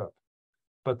Eastern Europe.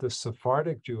 But the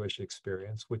Sephardic Jewish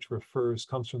experience, which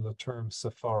comes from the term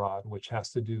Sepharad, which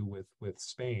has to do with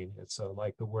Spain. It's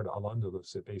like the word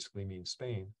Al-Andalus, it basically means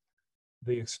Spain.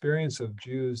 The experience of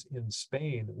Jews in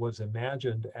Spain was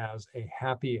imagined as a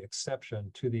happy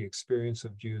exception to the experience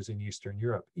of Jews in Eastern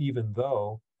Europe, even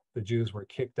though the Jews were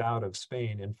kicked out of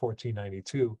Spain in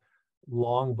 1492,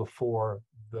 long before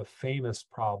the famous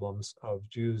problems of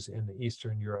Jews in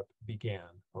Eastern Europe began,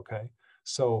 okay?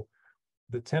 So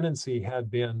the tendency had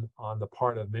been on the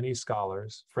part of many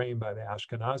scholars, framed by the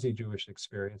Ashkenazi Jewish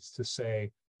experience, to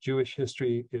say Jewish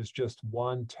history is just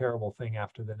one terrible thing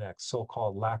after the next,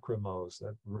 so-called lachrymose,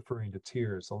 that referring to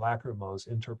tears, the lachrymose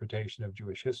interpretation of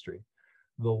Jewish history.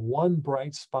 The one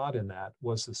bright spot in that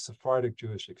was the Sephardic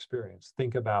Jewish experience.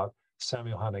 Think about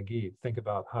Samuel Hanagid, think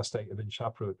about Hastei ibn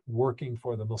Shaprut working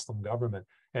for the Muslim government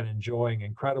and enjoying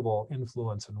incredible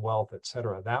influence and wealth,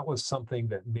 etc. That was something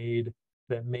that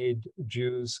made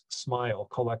Jews smile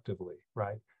collectively,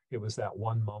 right? It was that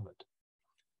one moment.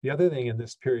 The other thing in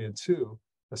this period too,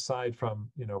 aside from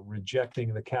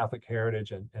rejecting the Catholic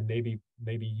heritage and maybe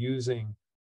using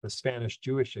the Spanish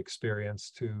Jewish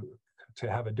experience to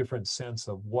have a different sense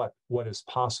of what is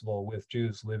possible with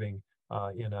Jews living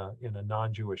in a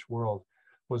non-Jewish world,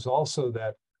 was also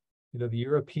that the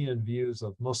European views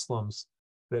of Muslims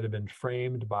that have been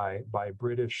framed by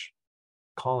British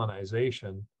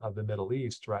colonization of the Middle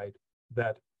East, right?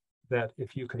 That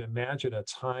if you can imagine a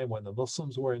time when the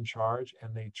Muslims were in charge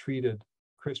and they treated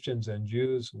Christians and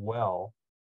Jews well,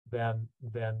 then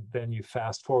you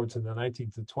fast forward to the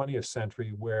 19th and 20th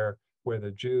century where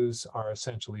the Jews are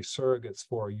essentially surrogates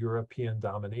for European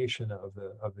domination of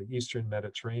the Eastern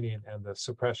Mediterranean and the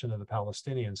suppression of the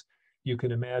Palestinians. You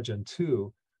can imagine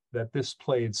too that this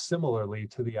played similarly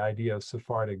to the idea of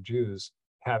Sephardic Jews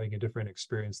having a different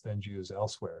experience than Jews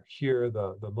elsewhere. Here,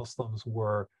 the Muslims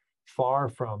were far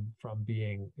from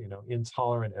being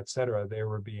intolerant, etc. They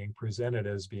were being presented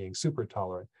as being super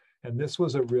tolerant. And this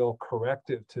was a real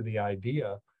corrective to the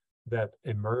idea that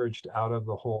emerged out of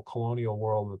the whole colonial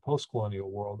world, the post-colonial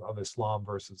world of Islam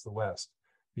versus the West.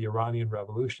 The Iranian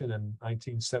Revolution in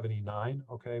 1979,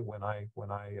 okay, when I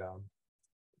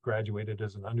graduated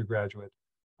as an undergraduate,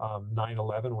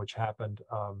 9/11, which happened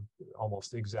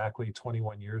almost exactly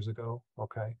 21 years ago,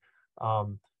 okay?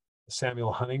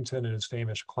 Samuel Huntington and his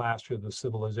famous Clash of the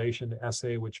Civilization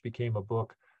essay, which became a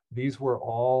book. These were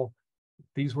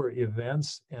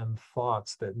events and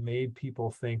thoughts that made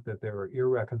people think that there were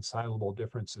irreconcilable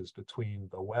differences between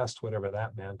the West, whatever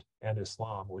that meant, and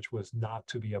Islam, which was not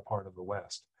to be a part of the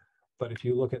West. But if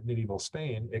you look at medieval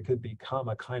Spain, it could become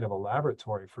a kind of a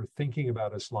laboratory for thinking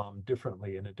about Islam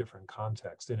differently in a different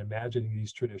context and imagining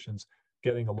these traditions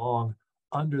getting along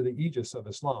under the aegis of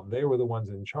Islam. They were the ones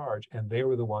in charge, and they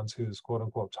were the ones whose quote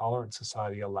unquote tolerant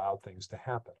society allowed things to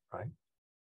happen, right?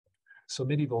 So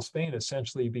medieval Spain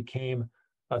essentially became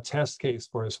a test case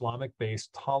for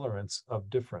Islamic-based tolerance of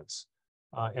difference.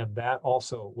 And that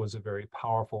also was a very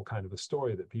powerful kind of a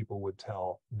story that people would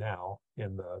tell now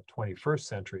in the 21st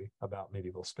century about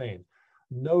medieval Spain.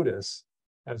 Notice,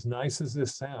 as nice as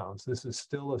this sounds, this is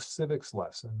still a civics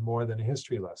lesson more than a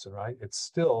history lesson, right? It's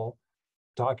still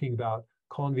talking about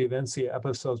convivencia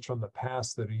episodes from the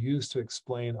past that are used to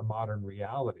explain a modern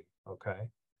reality, okay?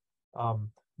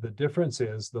 The difference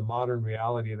is the modern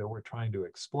reality that we're trying to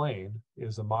explain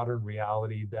is a modern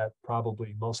reality that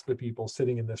probably most of the people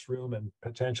sitting in this room and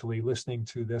potentially listening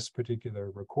to this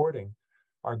particular recording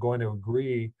are going to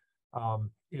agree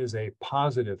is a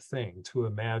positive thing to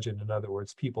imagine. In other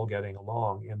words, people getting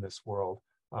along in this world,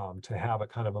 to have a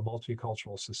kind of a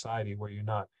multicultural society where you're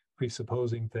not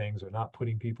presupposing things or not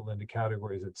putting people into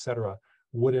categories, et cetera.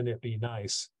 Wouldn't it be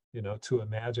nice, you know, to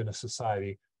imagine a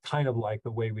society kind of like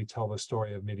the way we tell the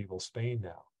story of medieval Spain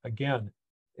now? Again,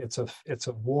 it's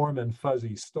a warm and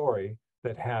fuzzy story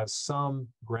that has some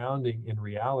grounding in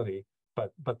reality,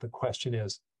 but the question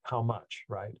is how much,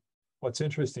 right? What's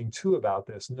interesting too about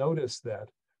this, notice that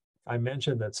I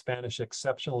mentioned that Spanish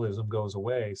exceptionalism goes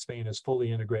away. Spain is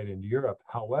fully integrated into Europe.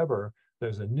 However,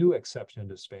 there's a new exception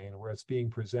to Spain where it's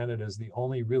being presented as the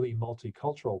only really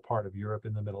multicultural part of Europe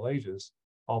in the Middle Ages,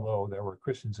 although there were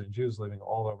Christians and Jews living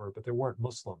all over, but there weren't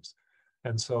Muslims.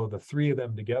 And so the three of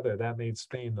them together, that made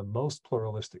Spain the most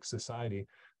pluralistic society.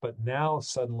 But now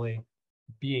suddenly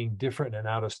being different and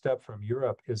out of step from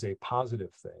Europe is a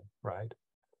positive thing, right?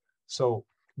 So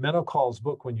Menocal's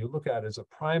book, when you look at it, is a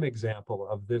prime example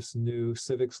of this new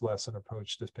civics lesson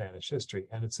approach to Spanish history.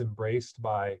 And it's embraced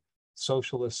by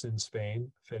socialists in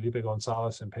Spain, Felipe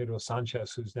Gonzalez and Pedro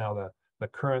Sanchez, who's now the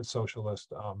current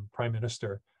socialist prime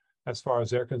minister. As far as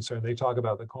they're concerned, they talk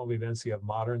about the convivencia of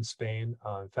modern Spain.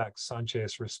 In fact,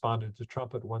 Sanchez responded to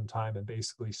Trump at one time and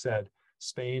basically said,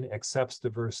 Spain accepts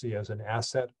diversity as an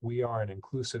asset. We are an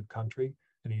inclusive country.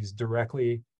 And he's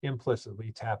directly,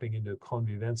 implicitly tapping into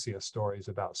convivencia stories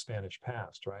about Spanish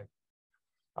past, right?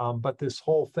 But this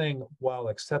whole thing, while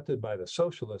accepted by the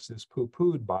socialists, is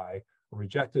poo-pooed by,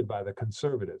 rejected by the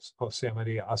conservatives. Jose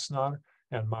Maria Aznar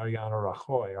and Mariano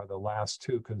Rajoy are the last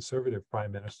two conservative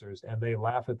prime ministers, and they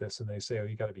laugh at this and they say, oh,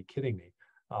 you got to be kidding me.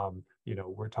 You know,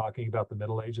 we're talking about the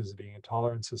Middle Ages being a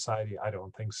tolerant society. I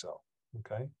don't think so,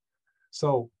 okay?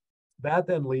 So that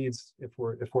then leads, if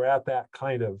we're at that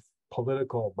kind of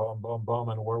political boom, boom, boom,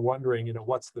 and we're wondering, you know,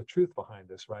 what's the truth behind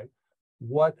this, right?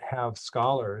 What have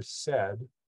scholars said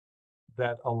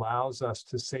that allows us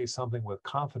to say something with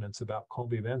confidence about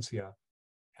convivencia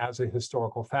as a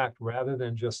historical fact, rather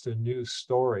than just a new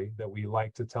story that we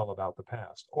like to tell about the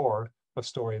past, or a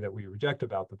story that we reject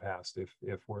about the past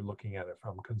if we're looking at it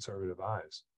from conservative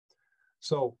eyes?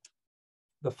 So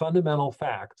the fundamental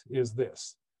fact is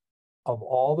this: of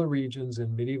all the regions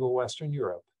in medieval Western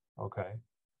Europe, okay,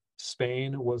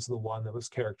 Spain was the one that was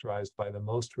characterized by the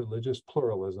most religious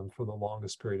pluralism for the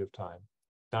longest period of time.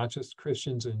 Not just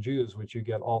Christians and Jews, which you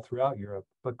get all throughout Europe,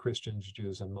 but Christians,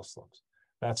 Jews, and Muslims.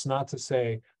 That's not to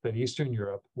say that Eastern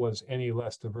Europe was any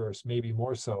less diverse, maybe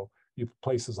more so. You have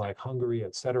places like Hungary,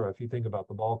 et cetera. If you think about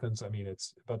the Balkans, I mean,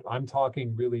 but I'm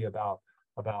talking really about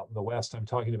the West. I'm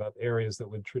talking about areas that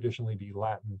would traditionally be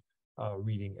Latin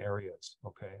reading areas,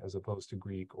 okay, as opposed to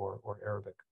Greek or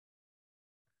Arabic.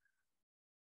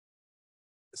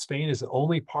 Spain is the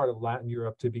only part of Latin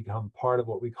Europe to become part of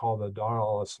what we call the Dar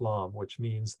al-Islam, which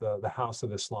means the House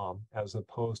of Islam, as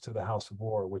opposed to the House of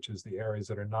War, which is the areas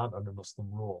that are not under Muslim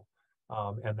rule.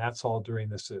 And that's all during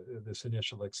this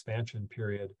initial expansion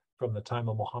period from the time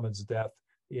of Muhammad's death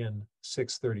in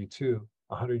 632,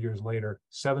 100 years later,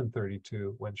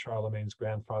 732, when Charlemagne's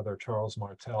grandfather, Charles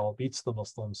Martel, beats the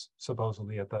Muslims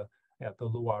supposedly at the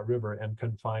Loire River and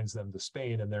confines them to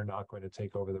Spain, and they're not going to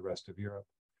take over the rest of Europe.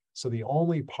 So the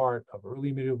only part of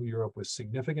early medieval Europe with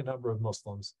significant number of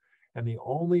Muslims, and the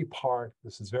only part,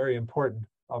 this is very important,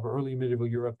 of early medieval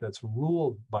Europe that's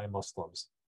ruled by Muslims,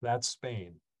 that's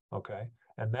Spain, okay?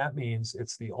 And that means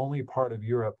it's the only part of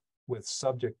Europe with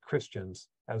subject Christians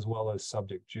as well as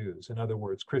subject Jews. In other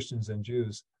words, Christians and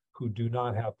Jews who do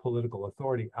not have political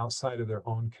authority outside of their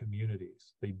own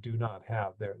communities. They do not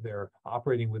have, they're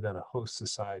operating within a host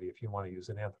society, if you want to use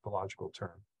an anthropological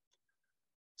term.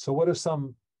 So what do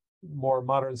some more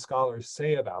modern scholars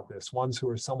say about this, ones who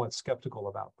are somewhat skeptical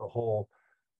about the whole,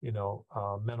 you know,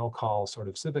 Menocal sort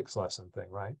of civics lesson thing,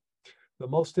 right? The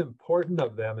most important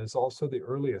of them is also the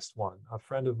earliest one, a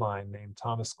friend of mine named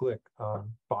Thomas Glick,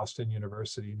 Boston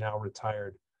University, now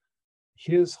retired.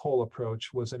 His whole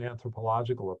approach was an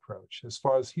anthropological approach. As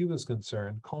far as he was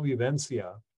concerned,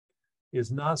 convivencia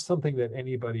is not something that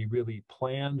anybody really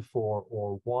planned for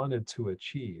or wanted to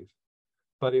achieve,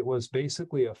 but it was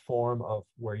basically a form of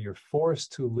where you're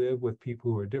forced to live with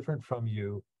people who are different from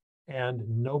you, and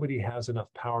nobody has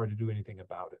enough power to do anything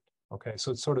about it. Okay,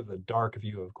 so it's sort of the dark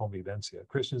view of convivencia.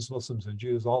 Christians, Muslims, and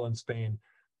Jews all in Spain,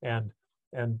 and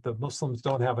the Muslims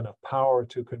don't have enough power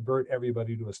to convert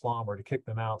everybody to Islam or to kick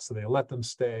them out, so they let them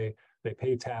stay, they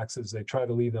pay taxes, they try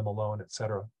to leave them alone,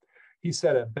 etc. He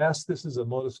said, at best, this is a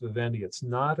modus vivendi. It's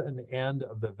not an end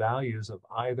of the values of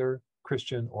either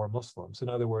Christian or Muslims. In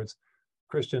other words,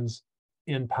 Christians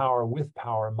in power with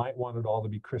power might want it all to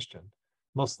be Christian.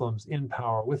 Muslims in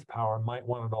power with power might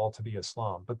want it all to be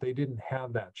Islam, but they didn't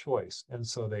have that choice, and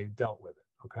so they dealt with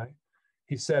it, okay?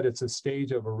 He said it's a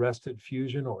stage of arrested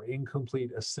fusion or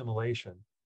incomplete assimilation,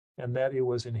 and that it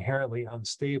was inherently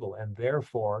unstable, and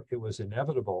therefore it was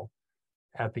inevitable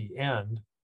at the end,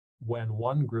 when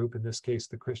one group, in this case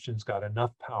the Christians, got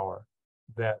enough power,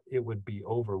 that it would be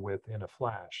over with in a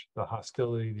flash. The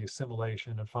hostility, the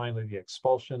assimilation, and finally the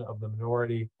expulsion of the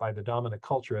minority by the dominant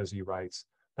culture, as he writes.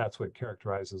 That's what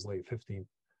characterizes late 15th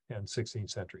and 16th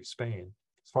century Spain.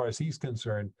 As far as he's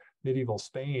concerned, medieval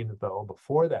Spain, though,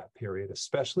 before that period,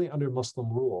 especially under Muslim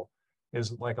rule,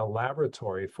 is like a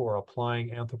laboratory for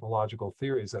applying anthropological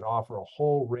theories that offer a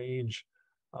whole range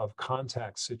of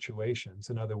contact situations.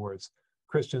 In other words,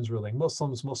 Christians ruling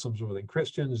Muslims, Muslims ruling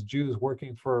Christians, Jews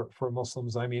working for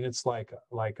Muslims. I mean, it's like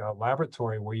a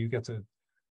laboratory where you get to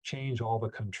change all the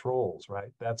controls, right?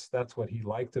 That's what he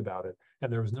liked about it.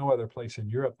 And there was no other place in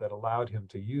Europe that allowed him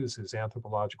to use his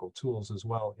anthropological tools as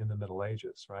well in the Middle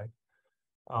Ages, right?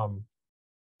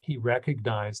 He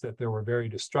recognized that there were very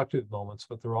destructive moments,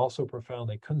 but there were also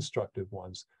profoundly constructive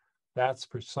ones. That's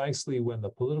precisely when the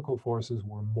political forces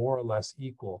were more or less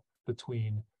equal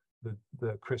between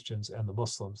the Christians and the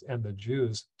Muslims, and the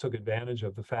Jews took advantage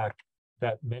of the fact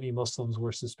that many Muslims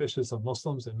were suspicious of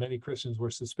Muslims and many Christians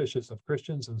were suspicious of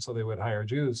Christians, and so they would hire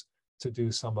Jews to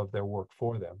do some of their work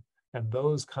for them. And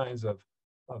those kinds of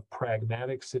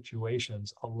pragmatic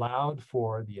situations allowed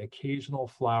for the occasional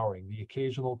flowering, the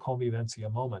occasional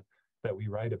convivencia moment that we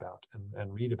write about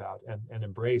and read about and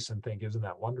embrace and think, isn't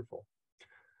that wonderful?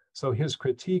 So his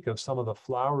critique of some of the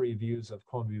flowery views of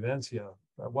convivencia,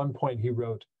 at one point he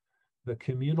wrote, the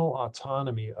communal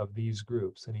autonomy of these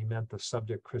groups, and he meant the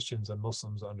subject Christians and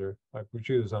Muslims under,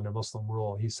 Jews under Muslim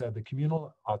rule. He said the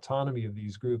communal autonomy of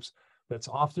these groups that's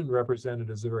often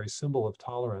represented as a very symbol of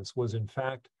tolerance was in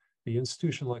fact the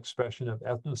institutional expression of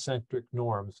ethnocentric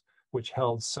norms which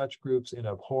held such groups in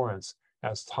abhorrence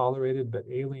as tolerated but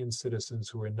alien citizens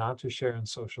who were not to share in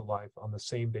social life on the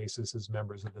same basis as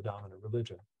members of the dominant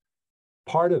religion.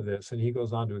 Part of this, and he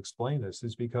goes on to explain this,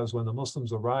 is because when the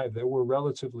Muslims arrived, there were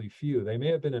relatively few. They may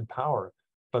have been in power,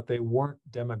 but they weren't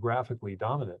demographically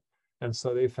dominant. And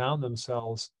so they found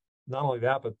themselves, not only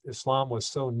that, but Islam was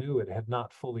so new, it had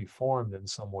not fully formed in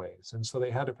some ways. And so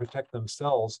they had to protect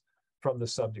themselves from the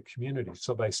subject community.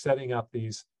 So by setting up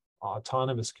these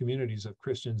autonomous communities of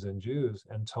Christians and Jews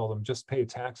and told them just pay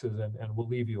taxes and we'll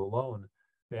leave you alone,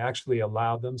 they actually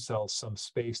allowed themselves some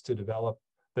space to develop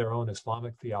their own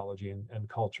Islamic theology and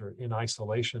culture in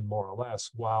isolation, more or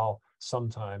less, while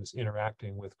sometimes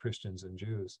interacting with Christians and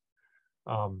Jews.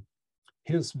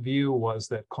 His view was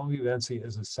that convivencia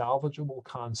is a salvageable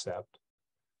concept,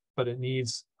 but it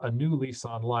needs a new lease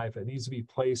on life. It needs to be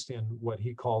placed in what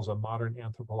he calls a modern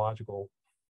anthropological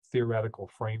theoretical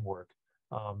framework,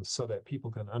 so that people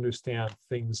can understand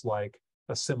things like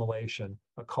assimilation,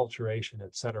 acculturation,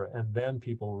 et cetera, and then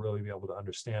people will really be able to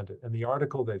understand it. And the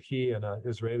article that he and an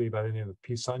Israeli by the name of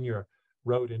Pisanya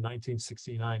wrote in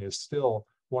 1969 is still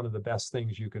one of the best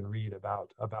things you can read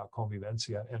about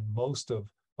convivencia, and most of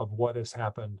what has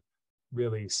happened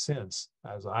really since,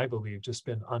 as I believe, just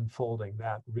been unfolding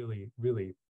that really,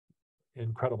 really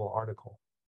incredible article.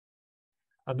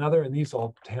 Another, and these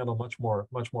I'll handle much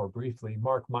more briefly,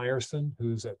 Mark Meyerson,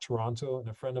 who's at Toronto and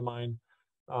a friend of mine,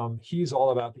 he's all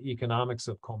about the economics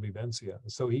of convivencia.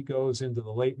 So he goes into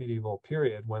the late medieval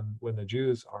period when the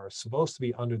Jews are supposed to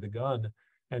be under the gun,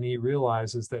 and he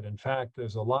realizes that in fact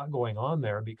there's a lot going on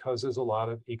there because there's a lot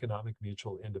of economic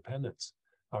mutual independence,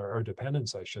 or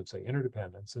dependence, I should say,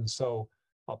 interdependence. And so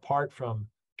apart from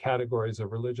categories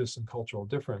of religious and cultural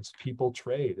difference, people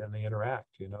trade and they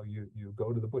interact. You know, you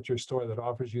go to the butcher store that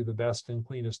offers you the best and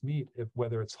cleanest meat,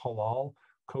 whether it's halal,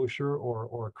 kosher,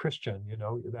 or Christian, you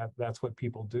know, that's what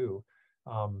people do.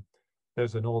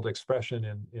 There's an old expression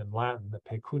in Latin, the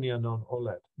pecunia non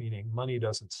olet, meaning money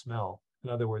doesn't smell. In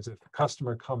other words, if a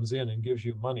customer comes in and gives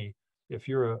you money, if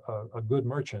you're a good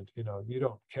merchant, you know, you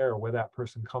don't care where that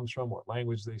person comes from, what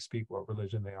language they speak, what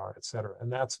religion they are, et cetera.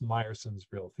 And that's Meyerson's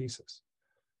real thesis.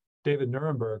 David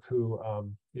Nuremberg, who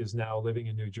is now living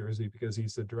in New Jersey because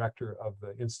he's the director of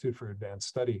the Institute for Advanced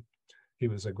Study. He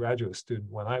was a graduate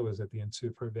student when I was at the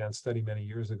Institute for Advanced Study many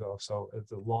years ago, so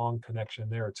it's a long connection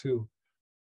there too.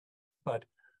 But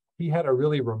he had a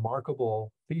really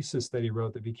remarkable thesis that he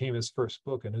wrote that became his first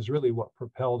book and is really what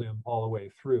propelled him all the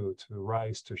way through to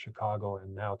Rice, to Chicago,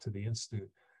 and now to the Institute.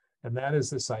 And that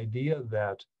is this idea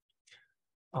that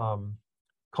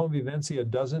convivencia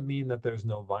doesn't mean that there's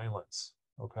no violence,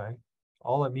 okay?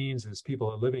 All it means is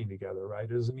people are living together, right?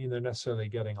 It doesn't mean they're necessarily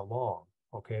getting along,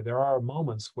 okay? There are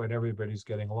moments when everybody's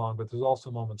getting along, but there's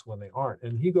also moments when they aren't.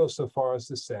 And he goes so far as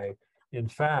to say, in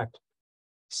fact,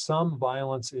 some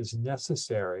violence is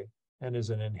necessary and is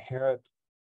an inherent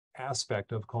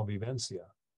aspect of convivencia.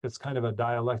 It's kind of a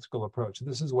dialectical approach.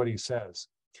 This is what he says.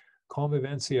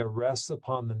 Convivencia rests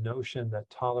upon the notion that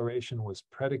toleration was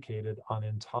predicated on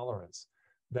intolerance.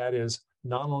 That is,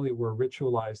 not only were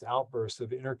ritualized outbursts of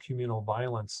intercommunal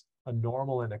violence a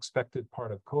normal and expected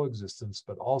part of coexistence,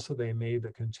 but also they made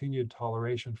the continued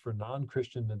toleration for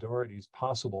non-Christian minorities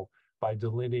possible by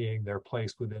delineating their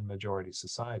place within majority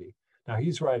society. Now,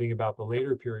 he's writing about the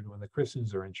later period when the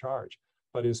Christians are in charge,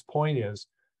 but his point is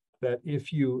that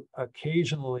if you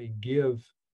occasionally give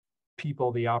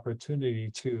people the opportunity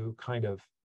to kind of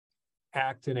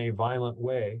act in a violent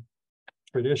way,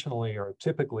 traditionally or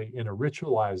typically in a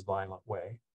ritualized violent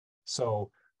way. So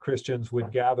Christians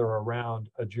would gather around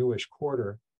a Jewish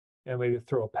quarter and they'd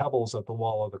throw pebbles at the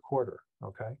wall of the quarter,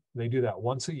 okay? They do that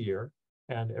once a year,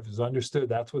 and if it's understood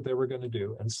that's what they were going to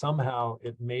do, and somehow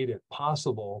it made it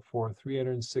possible for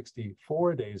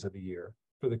 364 days of the year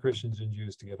for the Christians and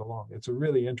Jews to get along. It's a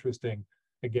really interesting,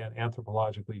 again,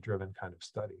 anthropologically driven kind of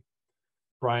study.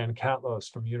 Brian Catlos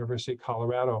from University of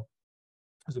Colorado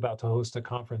is about to host a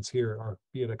conference here or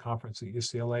be at a conference at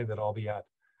UCLA that I'll be at.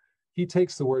 He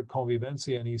takes the word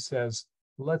convivencia and he says,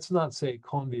 let's not say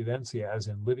convivencia as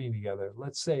in living together.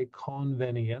 Let's say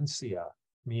conveniencia,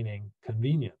 meaning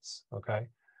convenience, okay?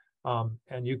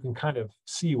 And you can kind of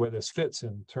see where this fits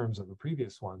in terms of the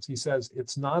previous ones. He says,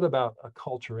 it's not about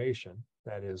acculturation,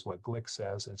 that is what Glick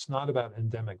says. It's not about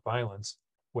endemic violence,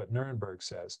 what Nuremberg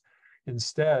says.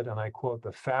 Instead, and I quote,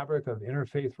 the fabric of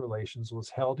interfaith relations was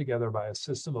held together by a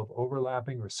system of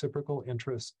overlapping reciprocal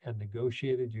interests and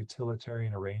negotiated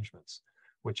utilitarian arrangements,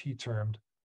 which he termed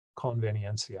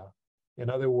conveniencia.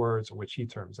 In other words, which he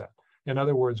terms that. In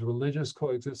other words, religious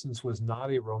coexistence was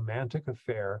not a romantic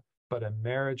affair, but a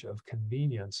marriage of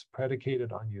convenience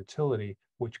predicated on utility,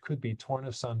 which could be torn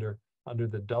asunder under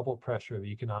the double pressure of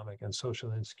economic and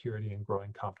social insecurity and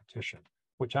growing competition,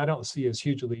 which I don't see as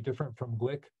hugely different from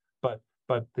Glick.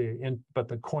 But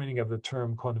the coining of the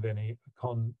term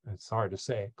it's hard to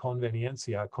say,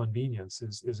 conveniencia, convenience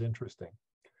is interesting.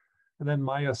 And then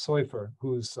Maya Seufer,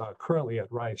 who's currently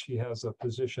at Rice, she has a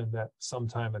position that some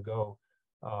time ago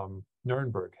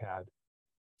Nuremberg had.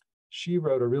 She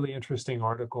wrote a really interesting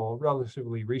article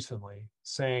relatively recently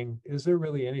saying, is there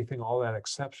really anything all that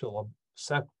exceptional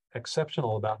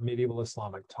about medieval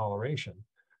Islamic toleration?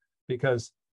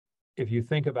 Because if you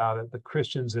think about it, the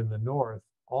Christians in the north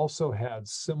also had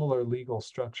similar legal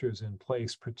structures in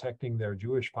place protecting their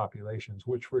Jewish populations,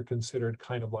 which were considered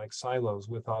kind of like silos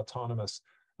with autonomous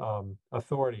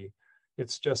authority.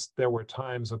 It's just there were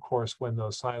times, of course, when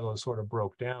those silos sort of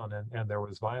broke down and there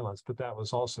was violence, but that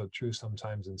was also true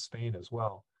sometimes in Spain as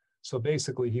well. So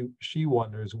basically, she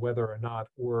wonders whether or not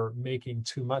we're making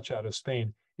too much out of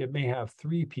Spain. It may have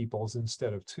 3 peoples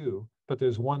instead of 2, but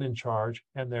there's one in charge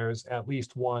and there's at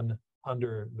least one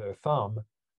under their thumb.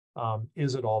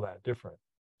 Is it all that different?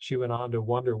 She went on to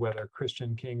wonder whether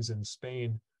Christian kings in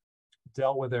Spain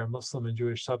dealt with their Muslim and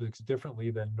Jewish subjects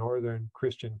differently than northern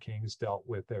Christian kings dealt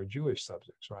with their Jewish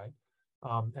subjects, right?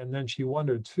 And then she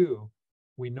wondered too,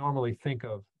 we normally think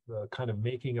of the kind of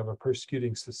making of a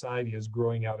persecuting society as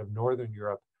growing out of northern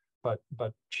Europe, but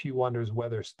she wonders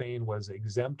whether Spain was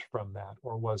exempt from that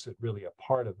or was it really a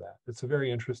part of that? It's a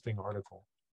very interesting article.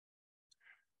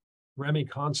 Remy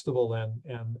Constable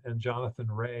and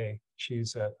Jonathan Ray,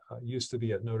 she's used to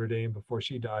be at Notre Dame before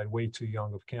she died, way too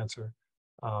young of cancer.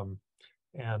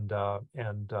 And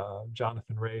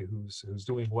Jonathan Ray, who's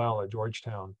doing well at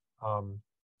Georgetown.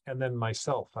 And then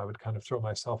myself, I would kind of throw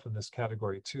myself in this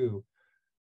category too.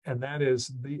 And that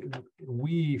is,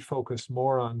 we focus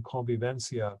more on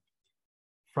convivencia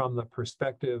from the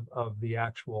perspective of the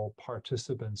actual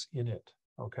participants in it,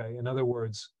 okay? In other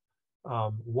words,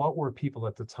 what were people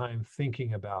at the time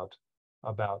thinking about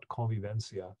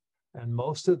convivencia? And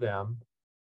most of them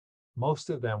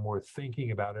were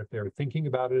thinking about it, if they were thinking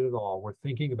about it at all, were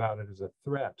thinking about it as a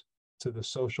threat to the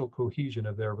social cohesion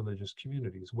of their religious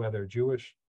communities, whether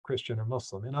Jewish, Christian, or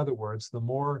Muslim. In other words, the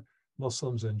more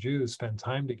Muslims and Jews spend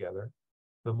time together,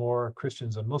 the more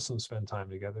Christians and Muslims spend time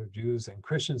together, Jews and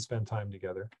Christians spend time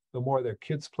together, the more their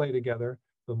kids play together,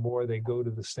 the more they go to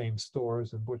the same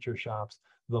stores and butcher shops,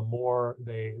 the more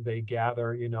they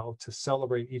gather, to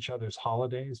celebrate each other's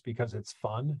holidays because it's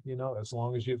fun, as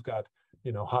long as you've got,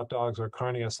 hot dogs or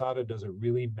carne asada, does it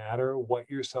really matter what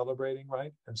you're celebrating,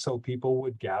 right? And so people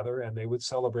would gather and they would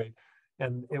celebrate.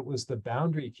 And it was the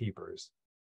boundary keepers,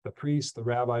 the priests, the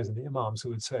rabbis, and the imams who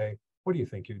would say, what do you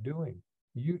think you're doing?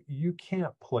 You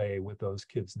can't play with those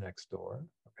kids next door.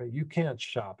 Okay, you can't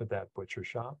shop at that butcher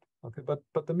shop. Okay,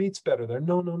 but the meat's better there.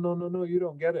 No, no, no, no, no, you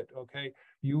don't get it. Okay,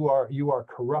 you are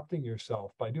corrupting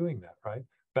yourself by doing that, right?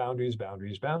 Boundaries,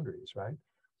 boundaries, boundaries, right?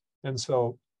 And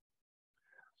so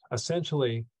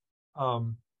essentially,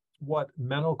 what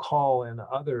Menocal and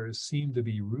others seem to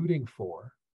be rooting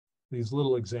for, these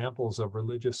little examples of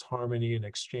religious harmony and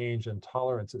exchange and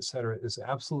tolerance, et cetera, is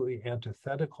absolutely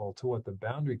antithetical to what the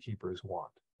boundary keepers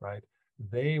want, right?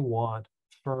 They want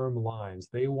firm lines.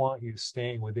 They want you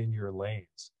staying within your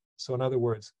lanes. So in other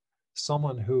words,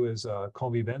 someone who is a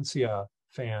Convivencia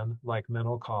fan like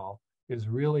Menocal is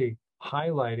really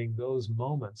highlighting those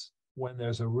moments when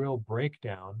there's a real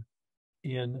breakdown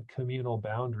in communal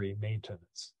boundary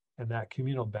maintenance. And that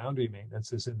communal boundary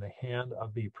maintenance is in the hand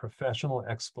of the professional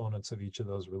exponents of each of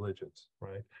those religions,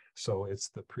 right? So it's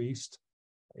the priest,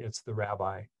 it's the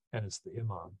rabbi, and it's the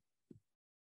imam.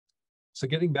 So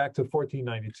getting back to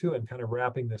 1492 and kind of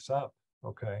wrapping this up,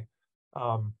 okay,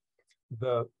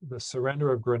 the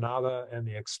surrender of Granada and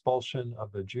the expulsion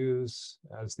of the Jews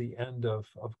as the end of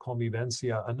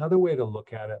Convivencia, another way to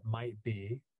look at it might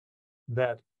be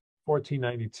that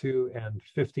 1492 and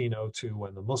 1502,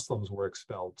 when the Muslims were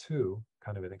expelled too,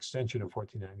 kind of an extension of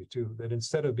 1492, that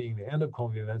instead of being the end of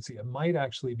Convivencia, it might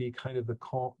actually be kind of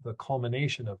the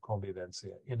culmination of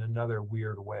Convivencia in another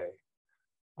weird way.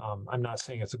 I'm not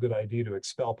saying it's a good idea to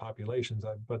expel populations,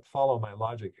 but follow my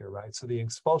logic here, right? So the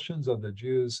expulsions of the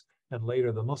Jews and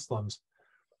later the Muslims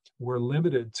were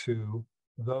limited to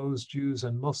those Jews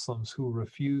and Muslims who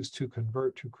refused to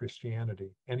convert to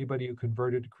Christianity. Anybody who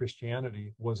converted to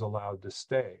Christianity was allowed to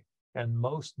stay. And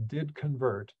most did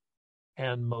convert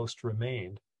and most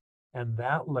remained. And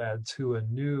that led to a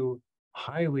new,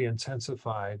 highly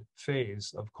intensified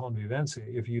phase of convivencia.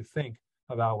 If you think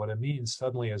about what it means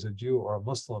suddenly as a Jew or a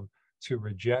Muslim to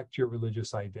reject your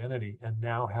religious identity and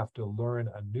now have to learn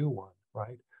a new one,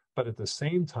 right? But at the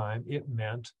same time, it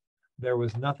meant there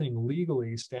was nothing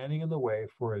legally standing in the way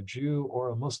for a Jew or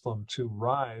a Muslim to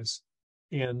rise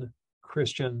in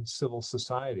Christian civil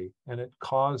society. And it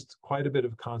caused quite a bit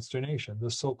of consternation.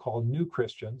 The so-called new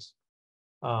Christians,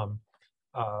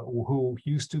 who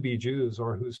used to be Jews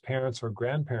or whose parents or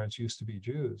grandparents used to be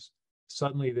Jews,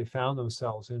 suddenly they found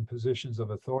themselves in positions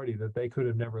of authority that they could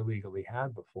have never legally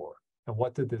had before. And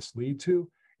what did this lead to?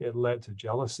 It led to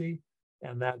jealousy.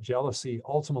 And that jealousy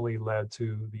ultimately led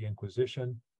to the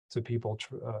Inquisition, to people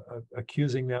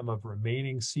accusing them of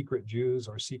remaining secret Jews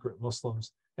or secret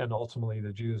Muslims, and ultimately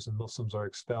the Jews and Muslims are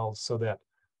expelled so that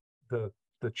the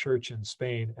church in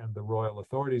Spain and the royal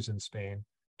authorities in Spain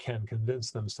can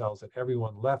convince themselves that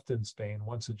everyone left in Spain,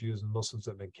 once the Jews and Muslims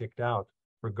have been kicked out,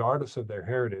 regardless of their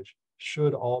heritage,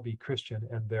 should all be Christian,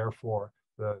 and therefore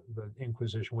the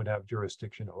Inquisition would have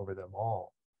jurisdiction over them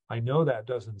all. I know that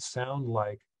doesn't sound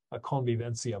like a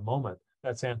convivencia moment.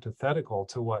 That's antithetical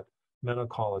to what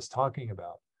Menocal is talking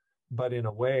about. But in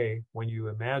a way, when you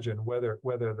imagine whether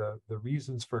the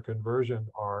reasons for conversion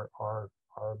are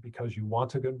because you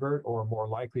want to convert, or more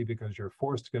likely because you're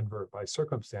forced to convert by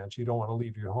circumstance, you don't want to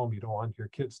leave your home, you don't want your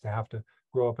kids to have to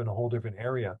grow up in a whole different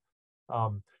area,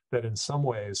 that in some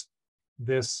ways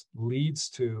this leads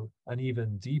to an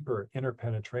even deeper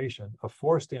interpenetration, a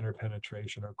forced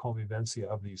interpenetration or convivencia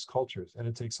of these cultures. And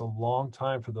it takes a long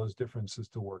time for those differences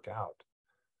to work out.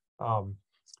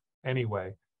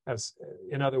 Anyway,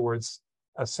 in other words,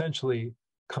 essentially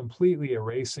completely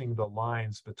erasing the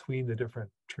lines between the different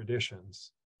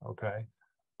traditions, okay,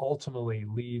 ultimately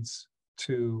leads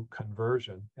to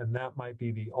conversion. And that might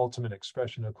be the ultimate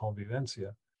expression of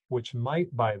convivencia, which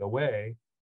might, by the way,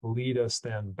 lead us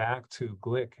then back to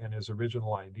Glick and his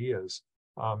original ideas.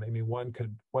 I mean, one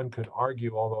could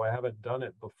argue, although I haven't done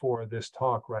it before this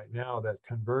talk right now, that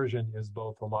conversion is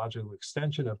both a logical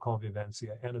extension of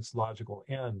convivencia and its logical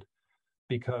end,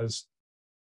 because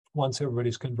once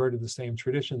everybody's converted to the same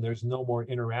tradition, there's no more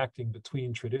interacting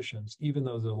between traditions, even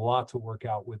though there's a lot to work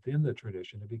out within the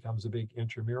tradition. It becomes a big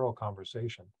intramural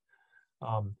conversation.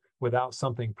 Without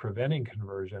something preventing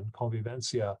conversion,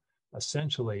 convivencia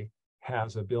essentially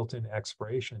has a built-in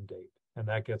expiration date. And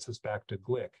that gets us back to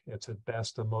Glick. It's at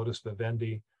best a modus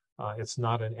vivendi. It's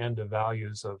not an end of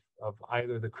values of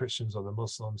either the Christians or the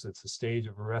Muslims. It's a stage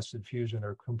of arrested fusion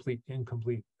or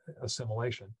incomplete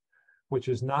assimilation, which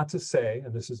is not to say,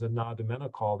 and this is a nod to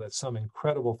Menocal, that some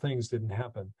incredible things didn't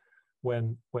happen.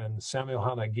 When Samuel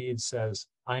Hannah Gide says,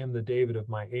 I am the David of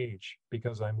my age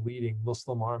because I'm leading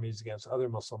Muslim armies against other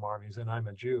Muslim armies and I'm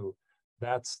a Jew,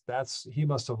 he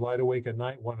must have lied awake at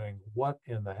night wondering what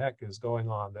in the heck is going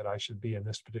on that I should be in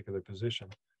this particular position.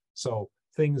 So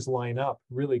things line up,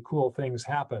 really cool things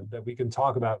happen that we can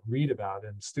talk about, read about,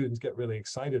 and students get really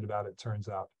excited about, it turns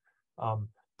out.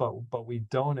 But we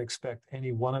don't expect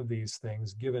any one of these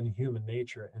things, given human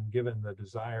nature and given the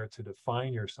desire to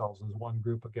define yourselves as one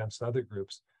group against other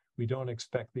groups, we don't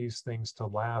expect these things to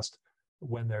last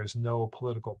when there's no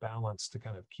political balance to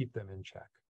kind of keep them in check.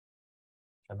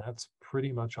 And that's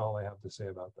pretty much all I have to say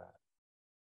about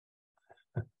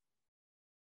that.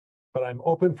 But I'm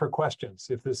open for questions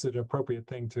if this is an appropriate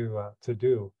thing to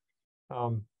do.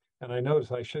 And I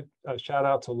noticed I should shout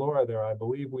out to Laura there. I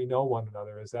believe we know one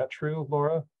another. Is that true,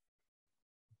 Laura?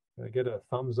 Did I get a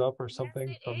thumbs up or something?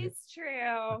 Yes, it is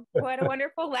true. What a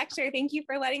wonderful lecture. Thank you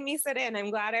for letting me sit in. I'm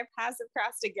glad our paths have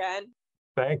crossed again.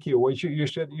 Thank you. Well, you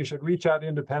should reach out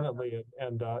independently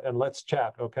and let's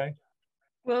chat. Okay.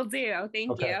 Will do.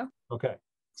 Thank you. Okay.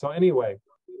 So anyway,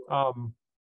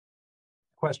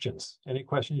 questions. Any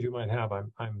questions you might have?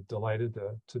 I'm delighted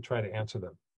to try to answer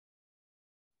them.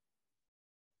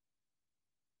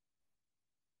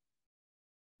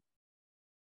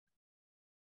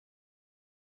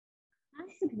 I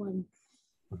had one.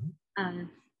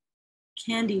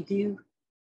 Candy, do you?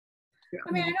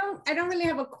 I mean, I don't really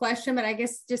have a question, but I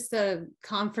guess just a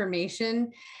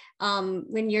confirmation.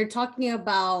 When you're talking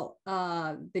about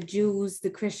the Jews, the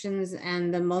Christians,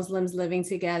 and the Muslims living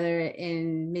together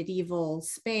in medieval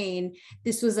Spain,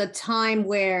 this was a time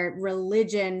where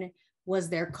religion was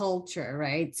their culture,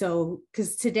 right? So,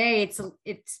 because today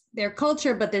it's their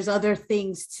culture, but there's other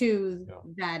things too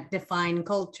that define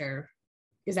culture.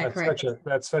 Is that correct?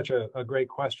 That's such a great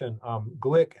question.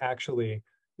 Glick actually,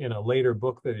 in a later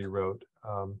book that he wrote,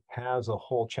 has a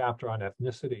whole chapter on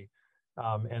ethnicity.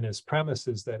 And his premise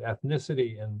is that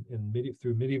ethnicity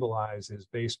through medieval eyes is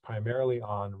based primarily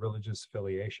on religious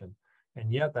affiliation.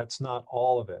 And yet that's not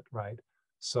all of it, right?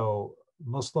 So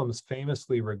Muslims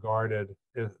famously regarded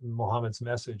Muhammad's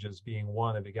message as being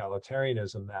one of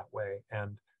egalitarianism that way,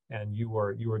 and you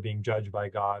were being judged by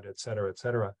God, et cetera, et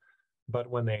cetera. But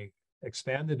when they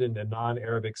expanded into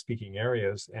non-Arabic speaking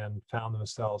areas and found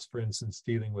themselves, for instance,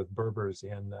 dealing with Berbers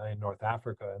in North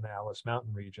Africa in the Atlas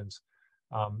Mountain regions,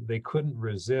 they couldn't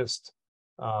resist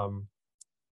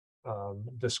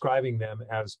describing them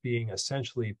as being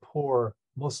essentially poor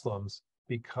Muslims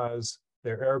because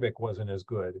their Arabic wasn't as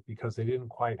good, because they didn't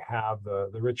quite have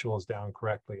the rituals down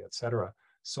correctly, etc.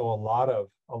 So a lot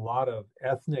of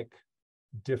ethnic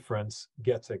difference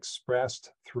gets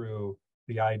expressed through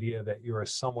the idea that you're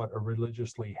somewhat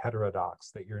religiously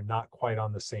heterodox, that you're not quite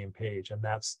on the same page, and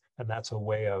that's a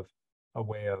way of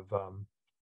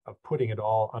putting it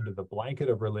all under the blanket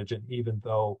of religion, even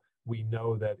though we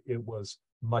know that it was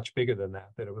much bigger than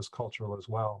that it was cultural as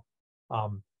well.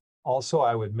 Also,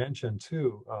 I would mention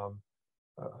too,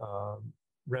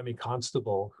 Remy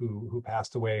Constable, who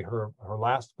passed away. Her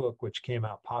last book, which came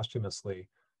out posthumously,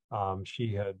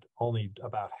 she had only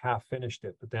about half finished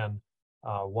it, but then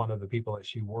one of the people that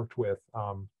she worked with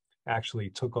actually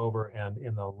took over, and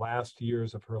in the last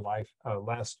years of her life,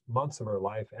 last months of her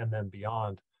life, and then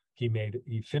beyond,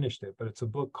 he finished it. But it's a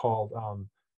book called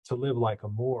To Live Like a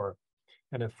Moor,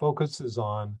 and it focuses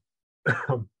on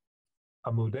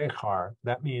a mudechar.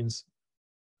 That means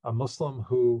a Muslim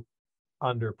who,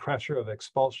 under pressure of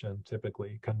expulsion,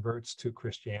 typically converts to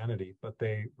Christianity, but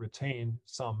they retain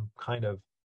some kind of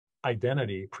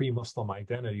identity, pre-Muslim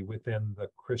identity within the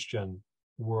Christian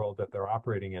world that they're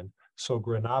operating in. So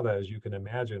Granada, as you can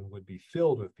imagine, would be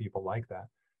filled with people like that.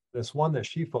 This one that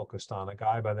she focused on, a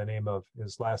guy by the name of,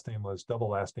 his last name was double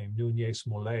last name, Núñez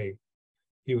Muley.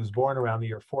 He was born around the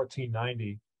year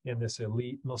 1490 in this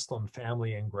elite Muslim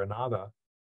family in Granada.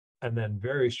 And then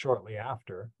very shortly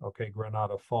after,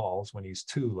 Granada falls when he's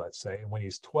 2, let's say, and when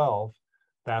he's 12,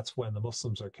 that's when the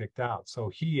Muslims are kicked out. So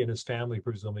he and his family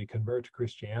presumably convert to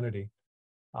Christianity,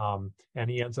 and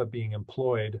he ends up being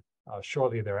employed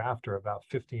shortly thereafter, about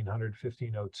 1500,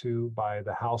 1502, by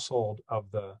the household of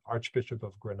the Archbishop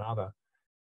of Granada.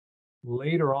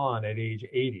 Later on, at age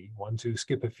 80,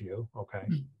 skip a few,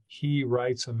 he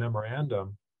writes a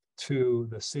memorandum to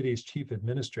the city's chief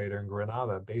administrator in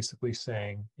Granada, basically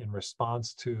saying, in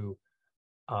response to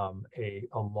a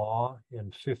law in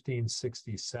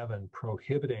 1567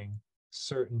 prohibiting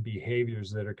certain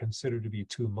behaviors that are considered to be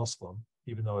too Muslim,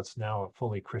 even though it's now a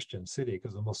fully Christian city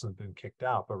because the Muslims have been kicked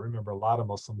out. But remember, a lot of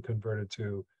Muslims converted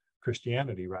to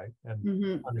Christianity, right?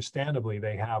 And understandably,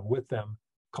 they have with them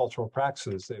cultural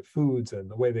practices, their foods and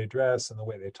the way they dress and the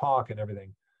way they talk and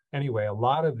everything. Anyway, a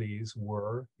lot of these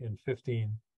were in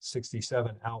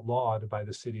 1567 outlawed by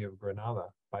the city of Granada,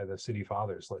 by the city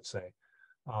fathers, let's say.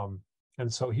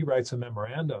 And so he writes a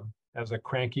memorandum as a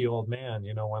cranky old man,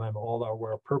 you know, when I'm old, I'll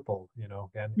wear purple, you know,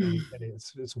 and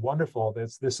it's wonderful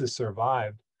that this has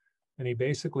survived. And he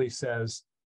basically says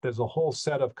there's a whole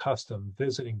set of custom,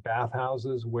 visiting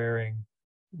bathhouses, wearing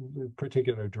a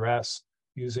particular dress,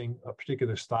 using a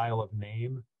particular style of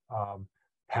name,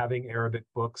 having Arabic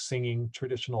books, singing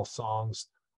traditional songs,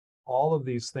 all of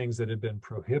these things that had been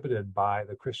prohibited by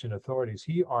the Christian authorities,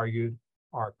 he argued,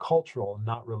 are cultural,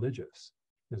 not religious.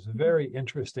 It's a very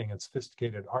interesting and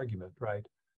sophisticated argument, right?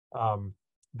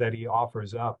 That he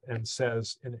offers up and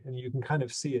says, and you can kind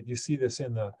of see it. You see this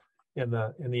in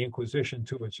the Inquisition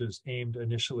too, which is aimed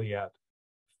initially at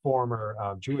former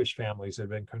Jewish families that had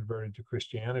been converted to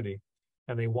Christianity,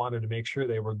 and they wanted to make sure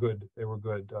they were good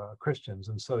Christians,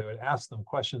 and so they would ask them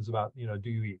questions about, you know, do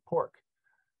you eat pork?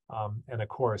 And of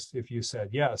course, if you said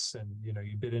yes, and you know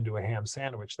you bit into a ham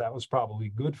sandwich, that was probably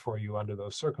good for you under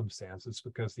those circumstances,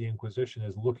 because the Inquisition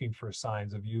is looking for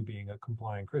signs of you being a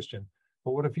compliant Christian.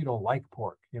 But what if you don't like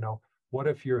pork? You know, what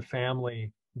if your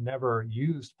family never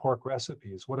used pork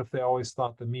recipes? What if they always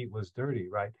thought the meat was dirty,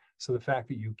 right? So the fact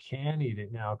that you can eat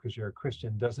it now because you're a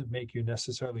Christian doesn't make you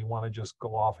necessarily want to just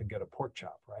go off and get a pork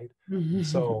chop, right?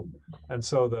 So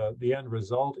the end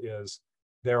result is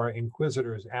there are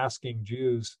inquisitors asking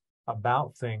Jews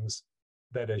about things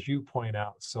that, as you point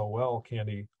out so well,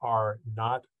 Candy, are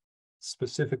not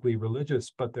specifically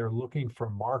religious, but they're looking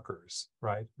for markers,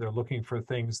 right? They're looking for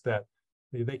things that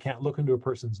they can't look into a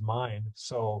person's mind.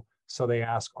 So they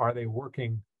ask, are they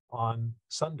working on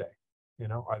Sunday? You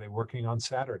know, are they working on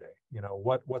Saturday? You know,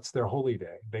 what's their holy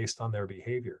day based on their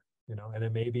behavior? You know, and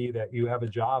it may be that you have a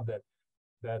job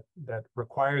that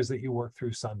requires that you work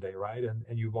through Sunday, right?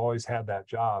 And you've always had that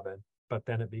job, but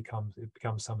then it becomes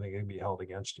something that can be held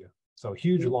against you. So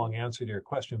huge long answer to your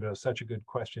question, but it was such a good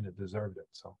question, it deserved it.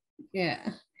 So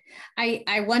yeah,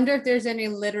 I wonder if there's any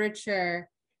literature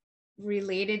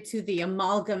related to the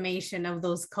amalgamation of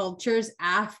those cultures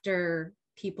after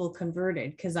people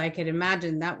converted, because I could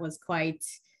imagine that was quite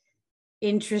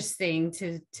interesting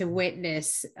to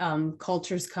witness,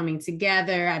 cultures coming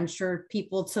together. I'm sure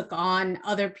people took on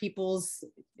other people's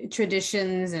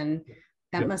traditions, and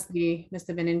that must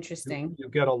have been interesting. You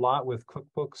get a lot with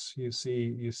cookbooks. You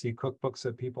see cookbooks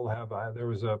that people have. There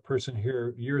was a person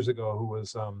here years ago who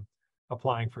was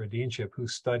applying for a deanship who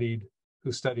studied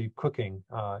cooking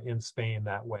in Spain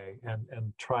that way,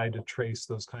 and tried to trace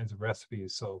those kinds of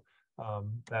recipes. So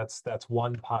that's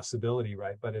one possibility,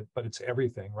 right? But it's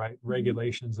everything, right?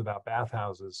 Regulations about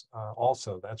bathhouses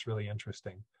also, that's really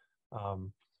interesting.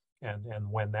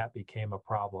 And when that became a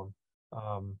problem,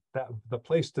 that the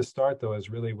place to start though is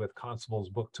really with Constable's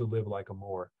book To Live Like a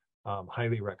Moor.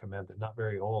 Highly recommended. Not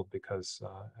very old, because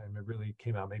and it really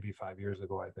came out maybe 5 years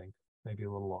ago, I think, maybe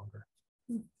a little longer.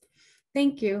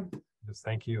 Thank you. Yes,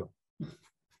 thank you.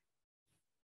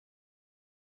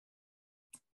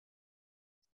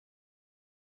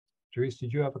 Therese,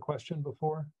 did you have a question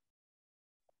before?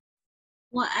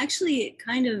 Well, actually, it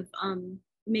kind of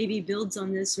maybe builds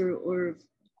on this or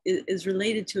is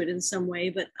related to it in some way,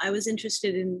 but I was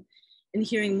interested in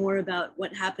hearing more about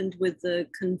what happened with the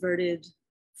converted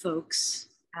folks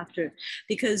after,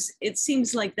 because it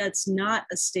seems like that's not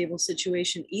a stable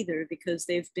situation either, because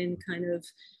they've been kind of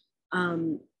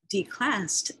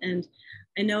declassed. And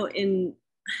I know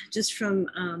just from,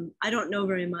 I don't know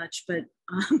very much, but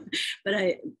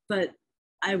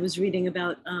I was reading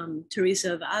about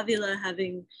Teresa of Avila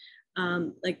having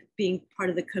like being part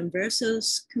of the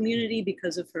Conversos community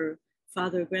because of her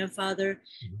father, grandfather,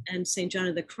 and St. John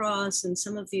of the Cross, and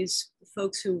some of these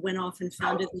folks who went off and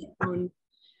founded their own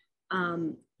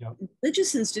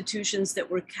religious institutions that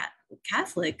were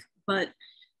Catholic, but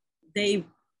they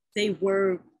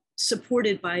were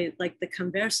supported by like the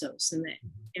Conversos in the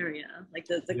area, like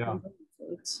the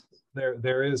folks.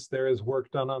 There is work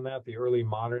done on that. The early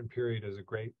modern period is a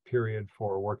great period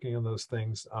for working on those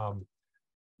things.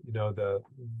 You know,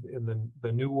 in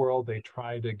the New World, they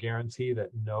try to guarantee that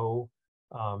no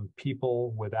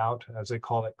people without, as they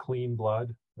call it, clean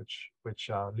blood, which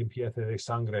limpieza de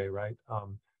sangre, right,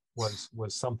 was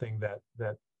something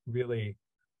that really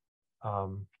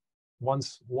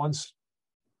once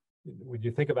when you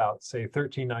think about, say,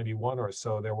 1391 or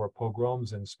so, there were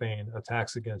pogroms in Spain,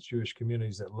 attacks against Jewish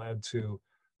communities that led to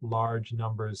large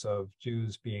numbers of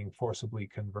Jews being forcibly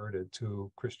converted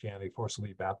to Christianity,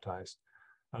 forcibly baptized.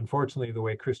 Unfortunately, the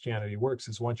way Christianity works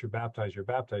is once you're baptized,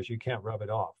 you can't rub it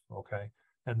off, okay?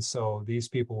 And so these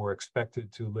people were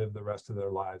expected to live the rest of their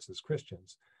lives as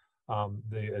Christians.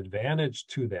 The advantage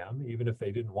to them, even if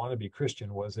they didn't want to be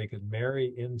Christian, was they could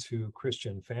marry into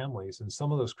Christian families. And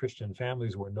some of those Christian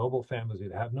families were noble families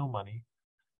that had no money.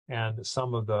 And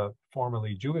some of the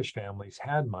formerly Jewish families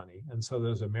had money. And so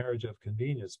there's a marriage of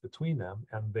convenience between them.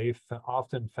 And they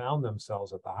often found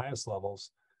themselves at the highest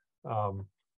levels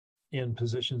in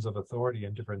positions of authority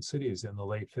in different cities in the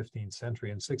late 15th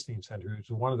century and 16th century, which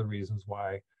is one of the reasons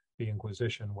why the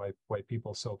Inquisition, why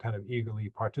people so kind of eagerly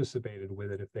participated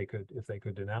with it if they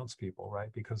could denounce people,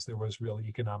 right? Because there was real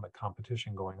economic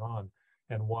competition going on.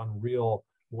 And one real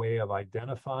way of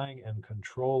identifying and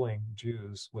controlling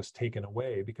Jews was taken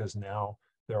away because now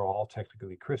they're all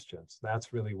technically Christians.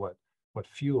 That's really what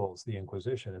fuels the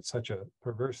Inquisition. It's such a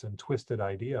perverse and twisted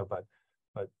idea, but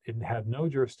it had no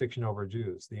jurisdiction over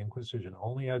Jews. The Inquisition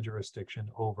only had jurisdiction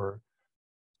over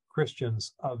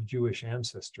Christians of Jewish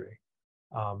ancestry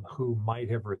who might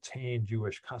have retained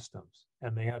Jewish customs.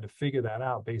 And they had to figure that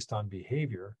out based on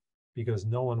behavior because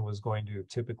no one was going to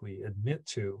typically admit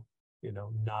to,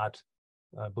 not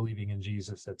believing in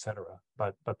Jesus, etc.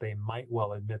 But they might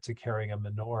well admit to carrying a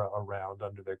menorah around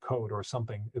under their coat or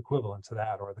something equivalent to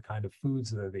that, or the kind of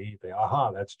foods that they eat.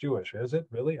 That's Jewish, is it?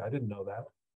 Really? I didn't know that.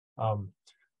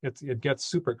 It gets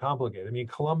super complicated. I mean,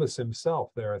 Columbus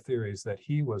himself, there are theories that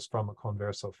he was from a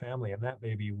converso family, and that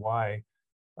may be why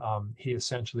he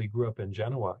essentially grew up in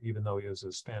Genoa, even though he was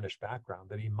a Spanish background,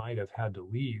 that he might have had to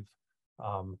leave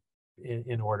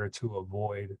in order to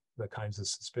avoid the kinds of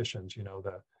suspicions.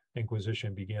 The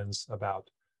Inquisition begins about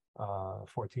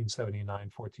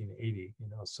 1479, 1480,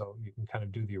 so you can kind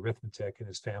of do the arithmetic, and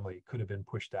his family could have been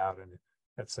pushed out, and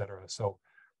etc. So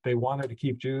they wanted to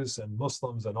keep Jews and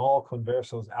Muslims and all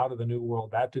conversos out of the New World.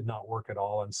 That did not work at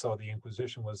all. And so the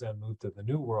Inquisition was then moved to the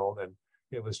New World, and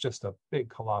it was just a big,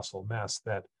 colossal mess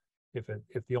that if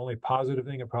the only positive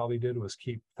thing it probably did was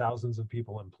keep thousands of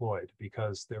people employed,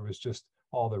 because there was just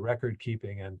all the record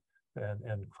keeping and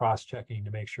cross-checking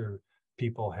to make sure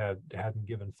people hadn't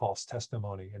given false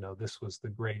testimony. This was the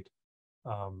great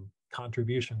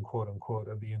contribution, quote unquote,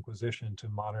 of the Inquisition to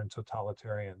modern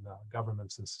totalitarian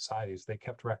governments and societies. They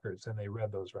kept records and they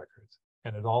read those records.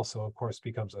 And it also, of course,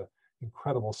 becomes an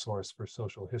incredible source for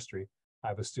social history. I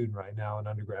have a student right now, an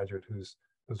undergraduate, who's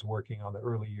working on the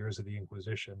early years of the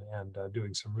Inquisition and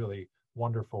doing some really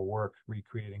wonderful work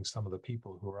recreating some of the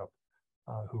people who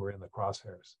are in the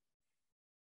crosshairs.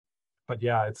 But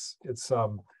yeah, it's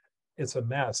a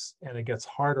mess, and it gets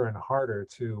harder and harder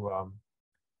to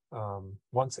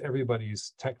once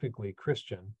everybody's technically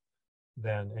Christian,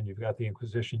 and you've got the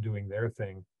Inquisition doing their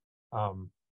thing.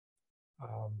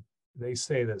 They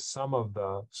say that some of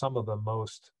the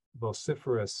most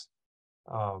vociferous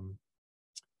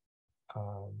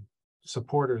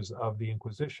supporters of the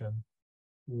Inquisition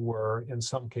were, in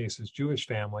some cases, Jewish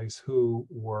families who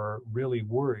were really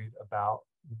worried about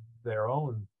their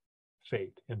own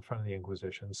fate in front of the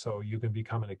Inquisition. So you can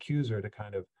become an accuser to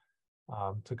kind of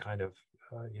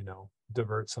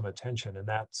divert some attention, and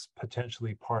that's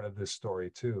potentially part of this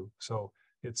story too. So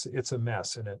it's a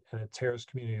mess, and it tears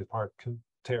communities apart,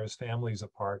 tears families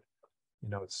apart.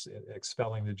 It's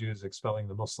expelling the Jews, expelling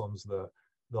the Muslims. The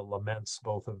laments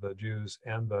both of the Jews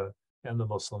and the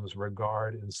Muslims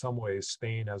regard in some ways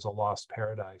Spain as a lost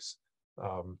paradise.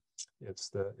 It's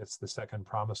the second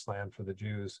promised land for the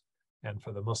Jews, and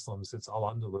for the Muslims it's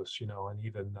Al-Andalus, and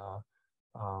even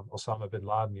Osama bin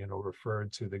Laden,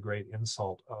 referred to the great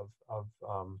insult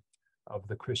of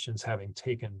the Christians having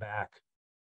taken back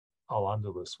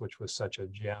Al-Andalus, which was such a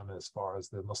gem as far as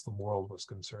the Muslim world was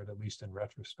concerned, at least in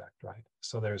retrospect, right?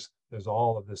 So there's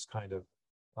all of this kind of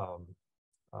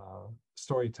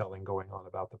storytelling going on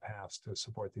about the past to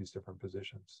support these different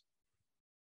positions.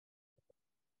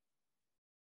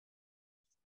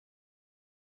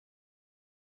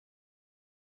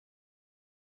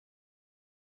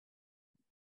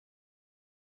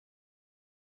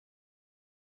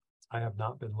 I have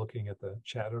not been looking at the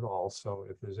chat at all, so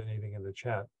if there's anything in the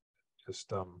chat,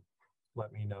 just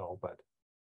let me know. But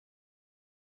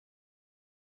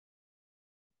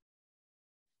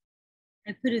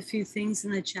I put a few things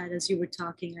in the chat as you were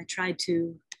talking. I tried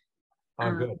to.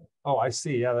 Good. Oh, I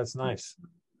see. Yeah, that's nice.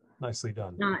 Nicely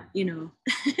done. Not,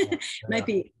 might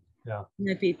be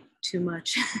too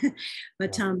much,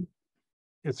 but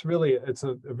it's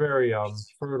a very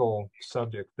fertile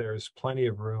subject. There's plenty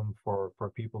of room for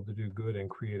people to do good and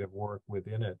creative work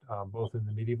within it, both in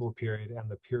the medieval period and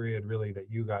the period really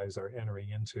that you guys are entering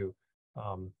into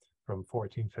from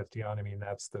 1450 on. I mean,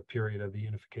 that's the period of the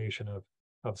unification of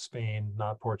Spain,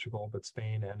 not Portugal, but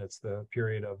Spain, and it's the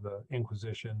period of the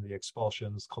Inquisition, the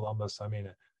expulsions, Columbus. I mean,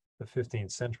 the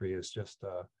 15th century is just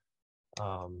a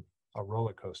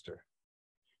roller coaster.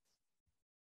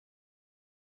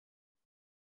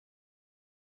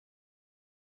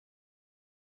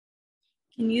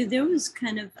 there was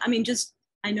kind of, just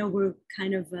I know we're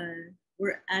kind of,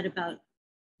 we're at about,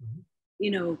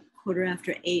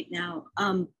 8:15 now,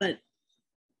 but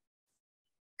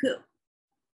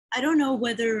I don't know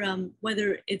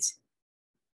whether it's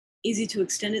easy to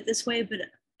extend it this way, but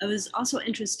I was also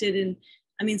interested in,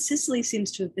 Sicily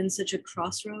seems to have been such a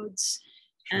crossroads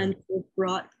and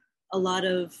brought a lot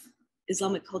of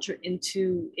Islamic culture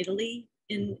into Italy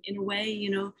in a way,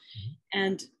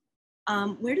 and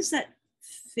where does that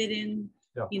fit in?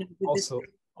 Yeah. With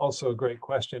also a great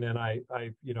question. And I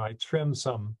trimmed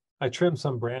some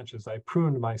branches. I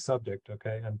pruned my subject.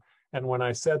 Okay. And when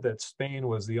I said that Spain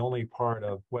was the only part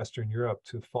of Western Europe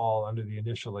to fall under the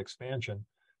initial expansion,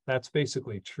 that's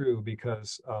basically true,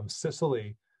 because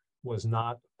Sicily was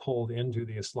not pulled into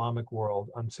the Islamic world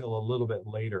until a little bit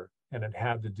later. And it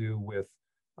had to do with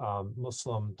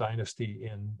Muslim dynasty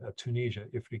in Tunisia,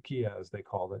 Ifriqiya, as they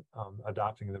called it,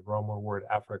 adopting the Roman word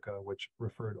Africa, which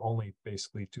referred only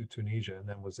basically to Tunisia, and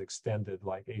then was extended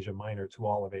like Asia Minor to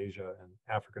all of Asia and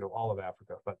Africa to all of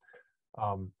Africa. But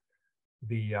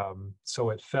so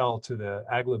it fell to the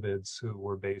Aghlabids, who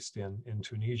were based in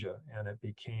Tunisia, and it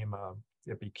became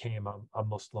a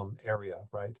Muslim area,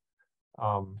 right?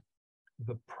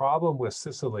 The problem with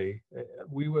Sicily,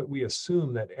 we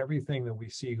assume that everything that we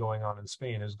see going on in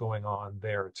Spain is going on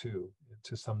there too,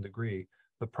 to some degree.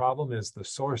 The problem is the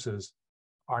sources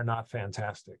are not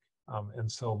fantastic.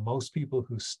 And so most people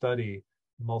who study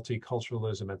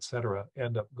multiculturalism, et cetera,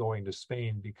 end up going to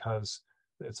Spain because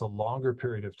it's a longer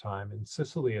period of time. In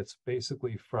Sicily, it's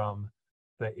basically from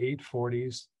the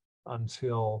 840s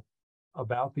until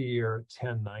about the year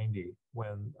 1090,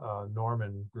 when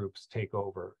Norman groups take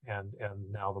over, and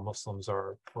now the Muslims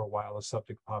are for a while a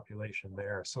subject population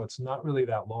there. So it's not really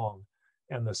that long,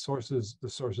 and the sources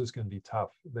can be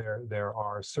tough. There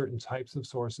are certain types of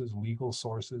sources, legal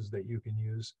sources, that you can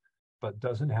use, but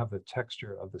doesn't have the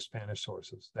texture of the Spanish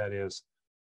sources. That is,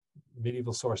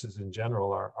 medieval sources in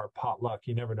general are potluck.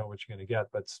 You never know what you're going to get,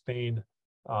 but Spain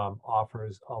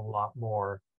offers a lot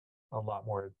more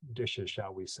dishes,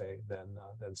 shall we say,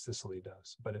 than Sicily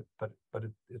does. But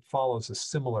it follows a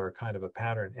similar kind of a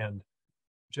pattern. And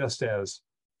just as,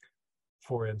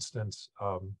 for instance,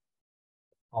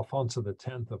 Alfonso X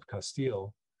of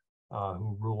Castile,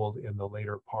 who ruled in the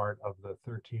later part of the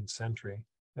 13th century,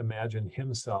 imagined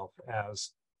himself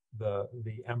as the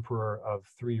emperor of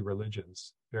three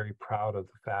religions, very proud of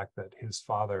the fact that his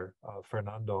father,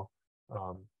 Fernando,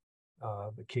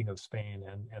 the King of Spain,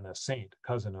 and a saint,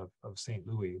 cousin of St.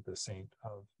 Louis, the Saint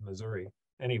of Missouri.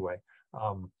 Anyway,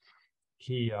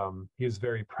 he is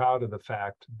very proud of the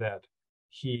fact that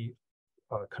he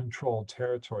controlled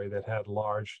territory that had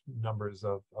large numbers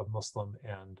of Muslim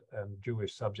and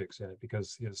Jewish subjects in it,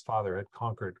 because his father had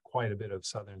conquered quite a bit of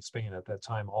southern Spain at that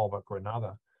time, all but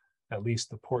Granada, at least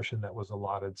the portion that was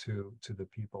allotted to the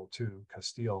people, to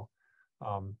Castile.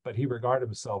 But he regarded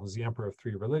himself as the emperor of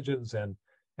three religions, and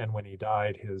when he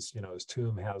died, his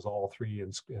tomb has all three,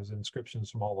 his inscriptions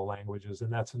from all the languages,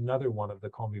 and that's another one of the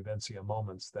Convivencia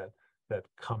moments that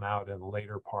come out in the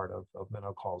later part of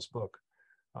Menocal's book.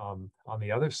 On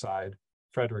the other side,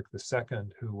 Frederick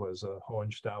II, who was a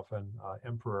Hohenstaufen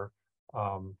emperor,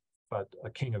 but a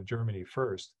king of Germany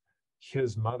first,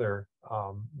 his mother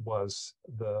was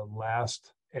the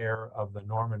last heir of the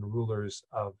Norman rulers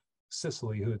of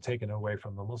Sicily, who had taken away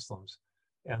from the Muslims.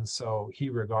 And so he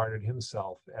regarded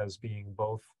himself as being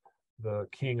both the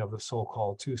king of the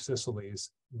so-called two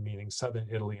Sicilies, meaning southern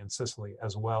Italy and Sicily,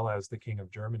 as well as the king of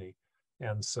Germany.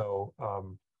 And so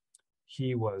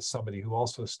he was somebody who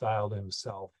also styled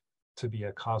himself to be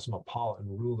a cosmopolitan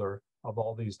ruler of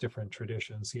all these different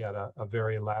traditions. He had a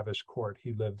very lavish court.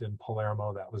 He lived in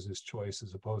Palermo. That was his choice,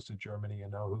 as opposed to Germany.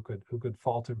 Who could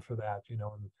fault him for that?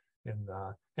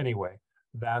 Anyway,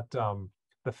 that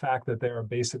the fact that they're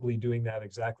basically doing that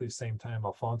exactly the same time,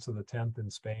 Alfonso X in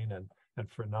Spain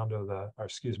and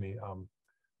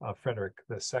Frederick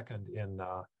II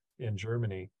in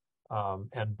Germany,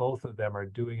 and both of them are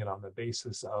doing it on the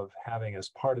basis of having as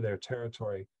part of their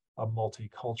territory a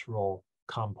multicultural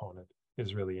component,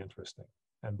 is really interesting.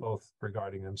 And both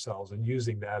regarding themselves and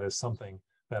using that as something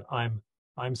that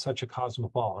I'm such a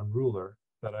cosmopolitan ruler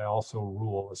that I also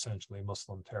rule essentially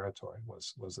Muslim territory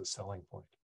was a selling point.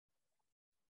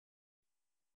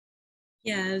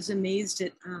 Yeah, I was amazed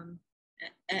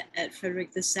at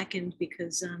Frederick II,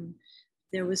 because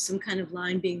there was some kind of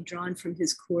line being drawn from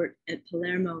his court at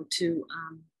Palermo to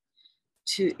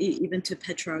even to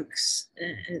Petrarch's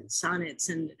sonnets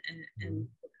and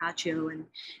Boccaccio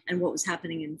and what was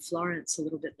happening in Florence a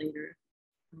little bit later.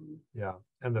 Yeah,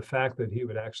 and the fact that he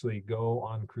would actually go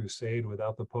on crusade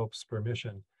without the Pope's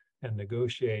permission and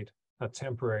negotiate a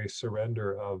temporary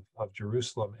surrender of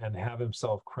Jerusalem and have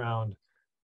himself crowned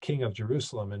king of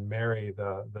Jerusalem and marry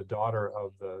the daughter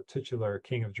of the titular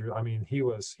king of Jerusalem. I mean, he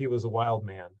was a wild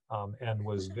man, and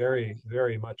was very,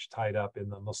 very much tied up in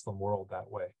the Muslim world that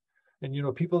way. And, you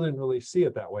know, people didn't really see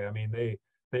it that way. I mean,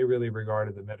 they really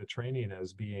regarded the Mediterranean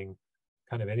as being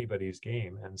kind of anybody's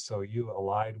game. And so you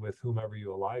allied with whomever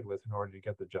you allied with in order to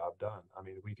get the job done. I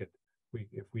mean,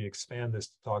 if we expand this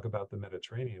to talk about the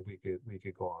Mediterranean, we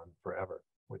could go on forever,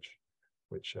 which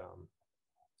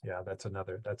yeah, that's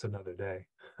another day.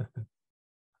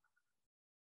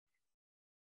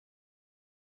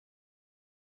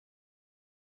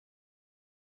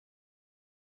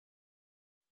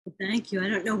 Well, thank you. I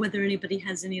don't know whether anybody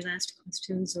has any last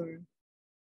questions or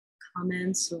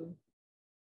comments, or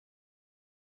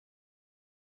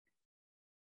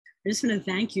I just want to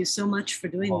thank you so much for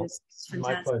doing this.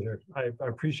 My pleasure. I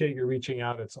appreciate you reaching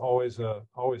out. It's always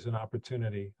an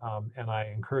opportunity, and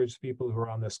I encourage people who are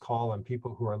on this call and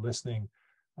people who are listening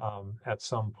at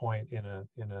some point in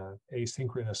a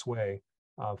asynchronous way.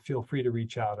 Feel free to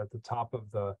reach out. At the top of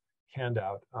the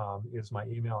handout is my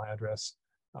email address,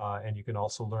 and you can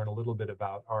also learn a little bit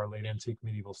about our late antique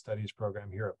medieval studies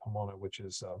program here at Pomona, which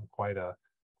is quite a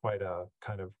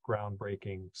kind of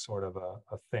groundbreaking sort of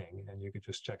a thing, and you could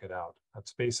just check it out.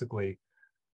 That's basically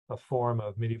a form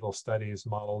of medieval studies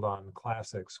modeled on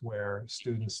classics, where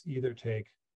students either take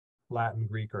Latin,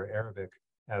 Greek, or Arabic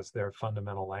as their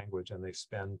fundamental language, and they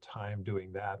spend time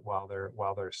doing that while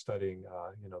they're studying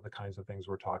you know, the kinds of things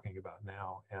we're talking about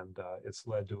now. And it's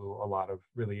led to a lot of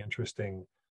really interesting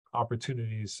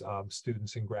opportunities.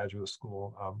 Students in graduate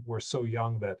school were so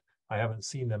young that I haven't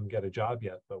seen them get a job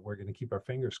yet, but we're going to keep our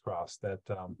fingers crossed that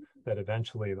that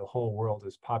eventually the whole world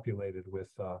is populated with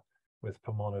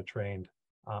Pomona trained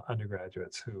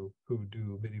undergraduates who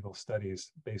do medieval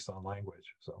studies based on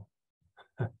language. So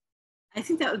I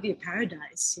think that would be a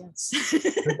paradise. Yes.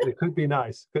 it could be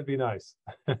nice. Could be nice.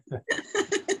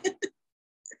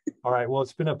 All right. Well,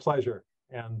 it's been a pleasure,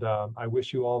 and I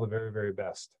wish you all the very, very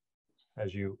best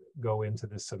as you go into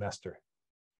this semester.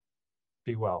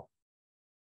 Be well.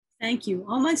 Thank you.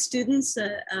 All my students,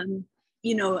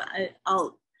 you know,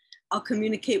 I'll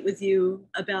communicate with you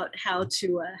about how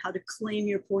to claim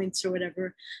your points or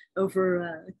whatever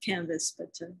over Canvas.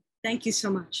 But thank you so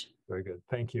much. Very good.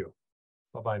 Thank you.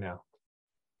 Bye-bye now.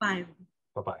 Bye.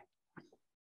 Bye-bye.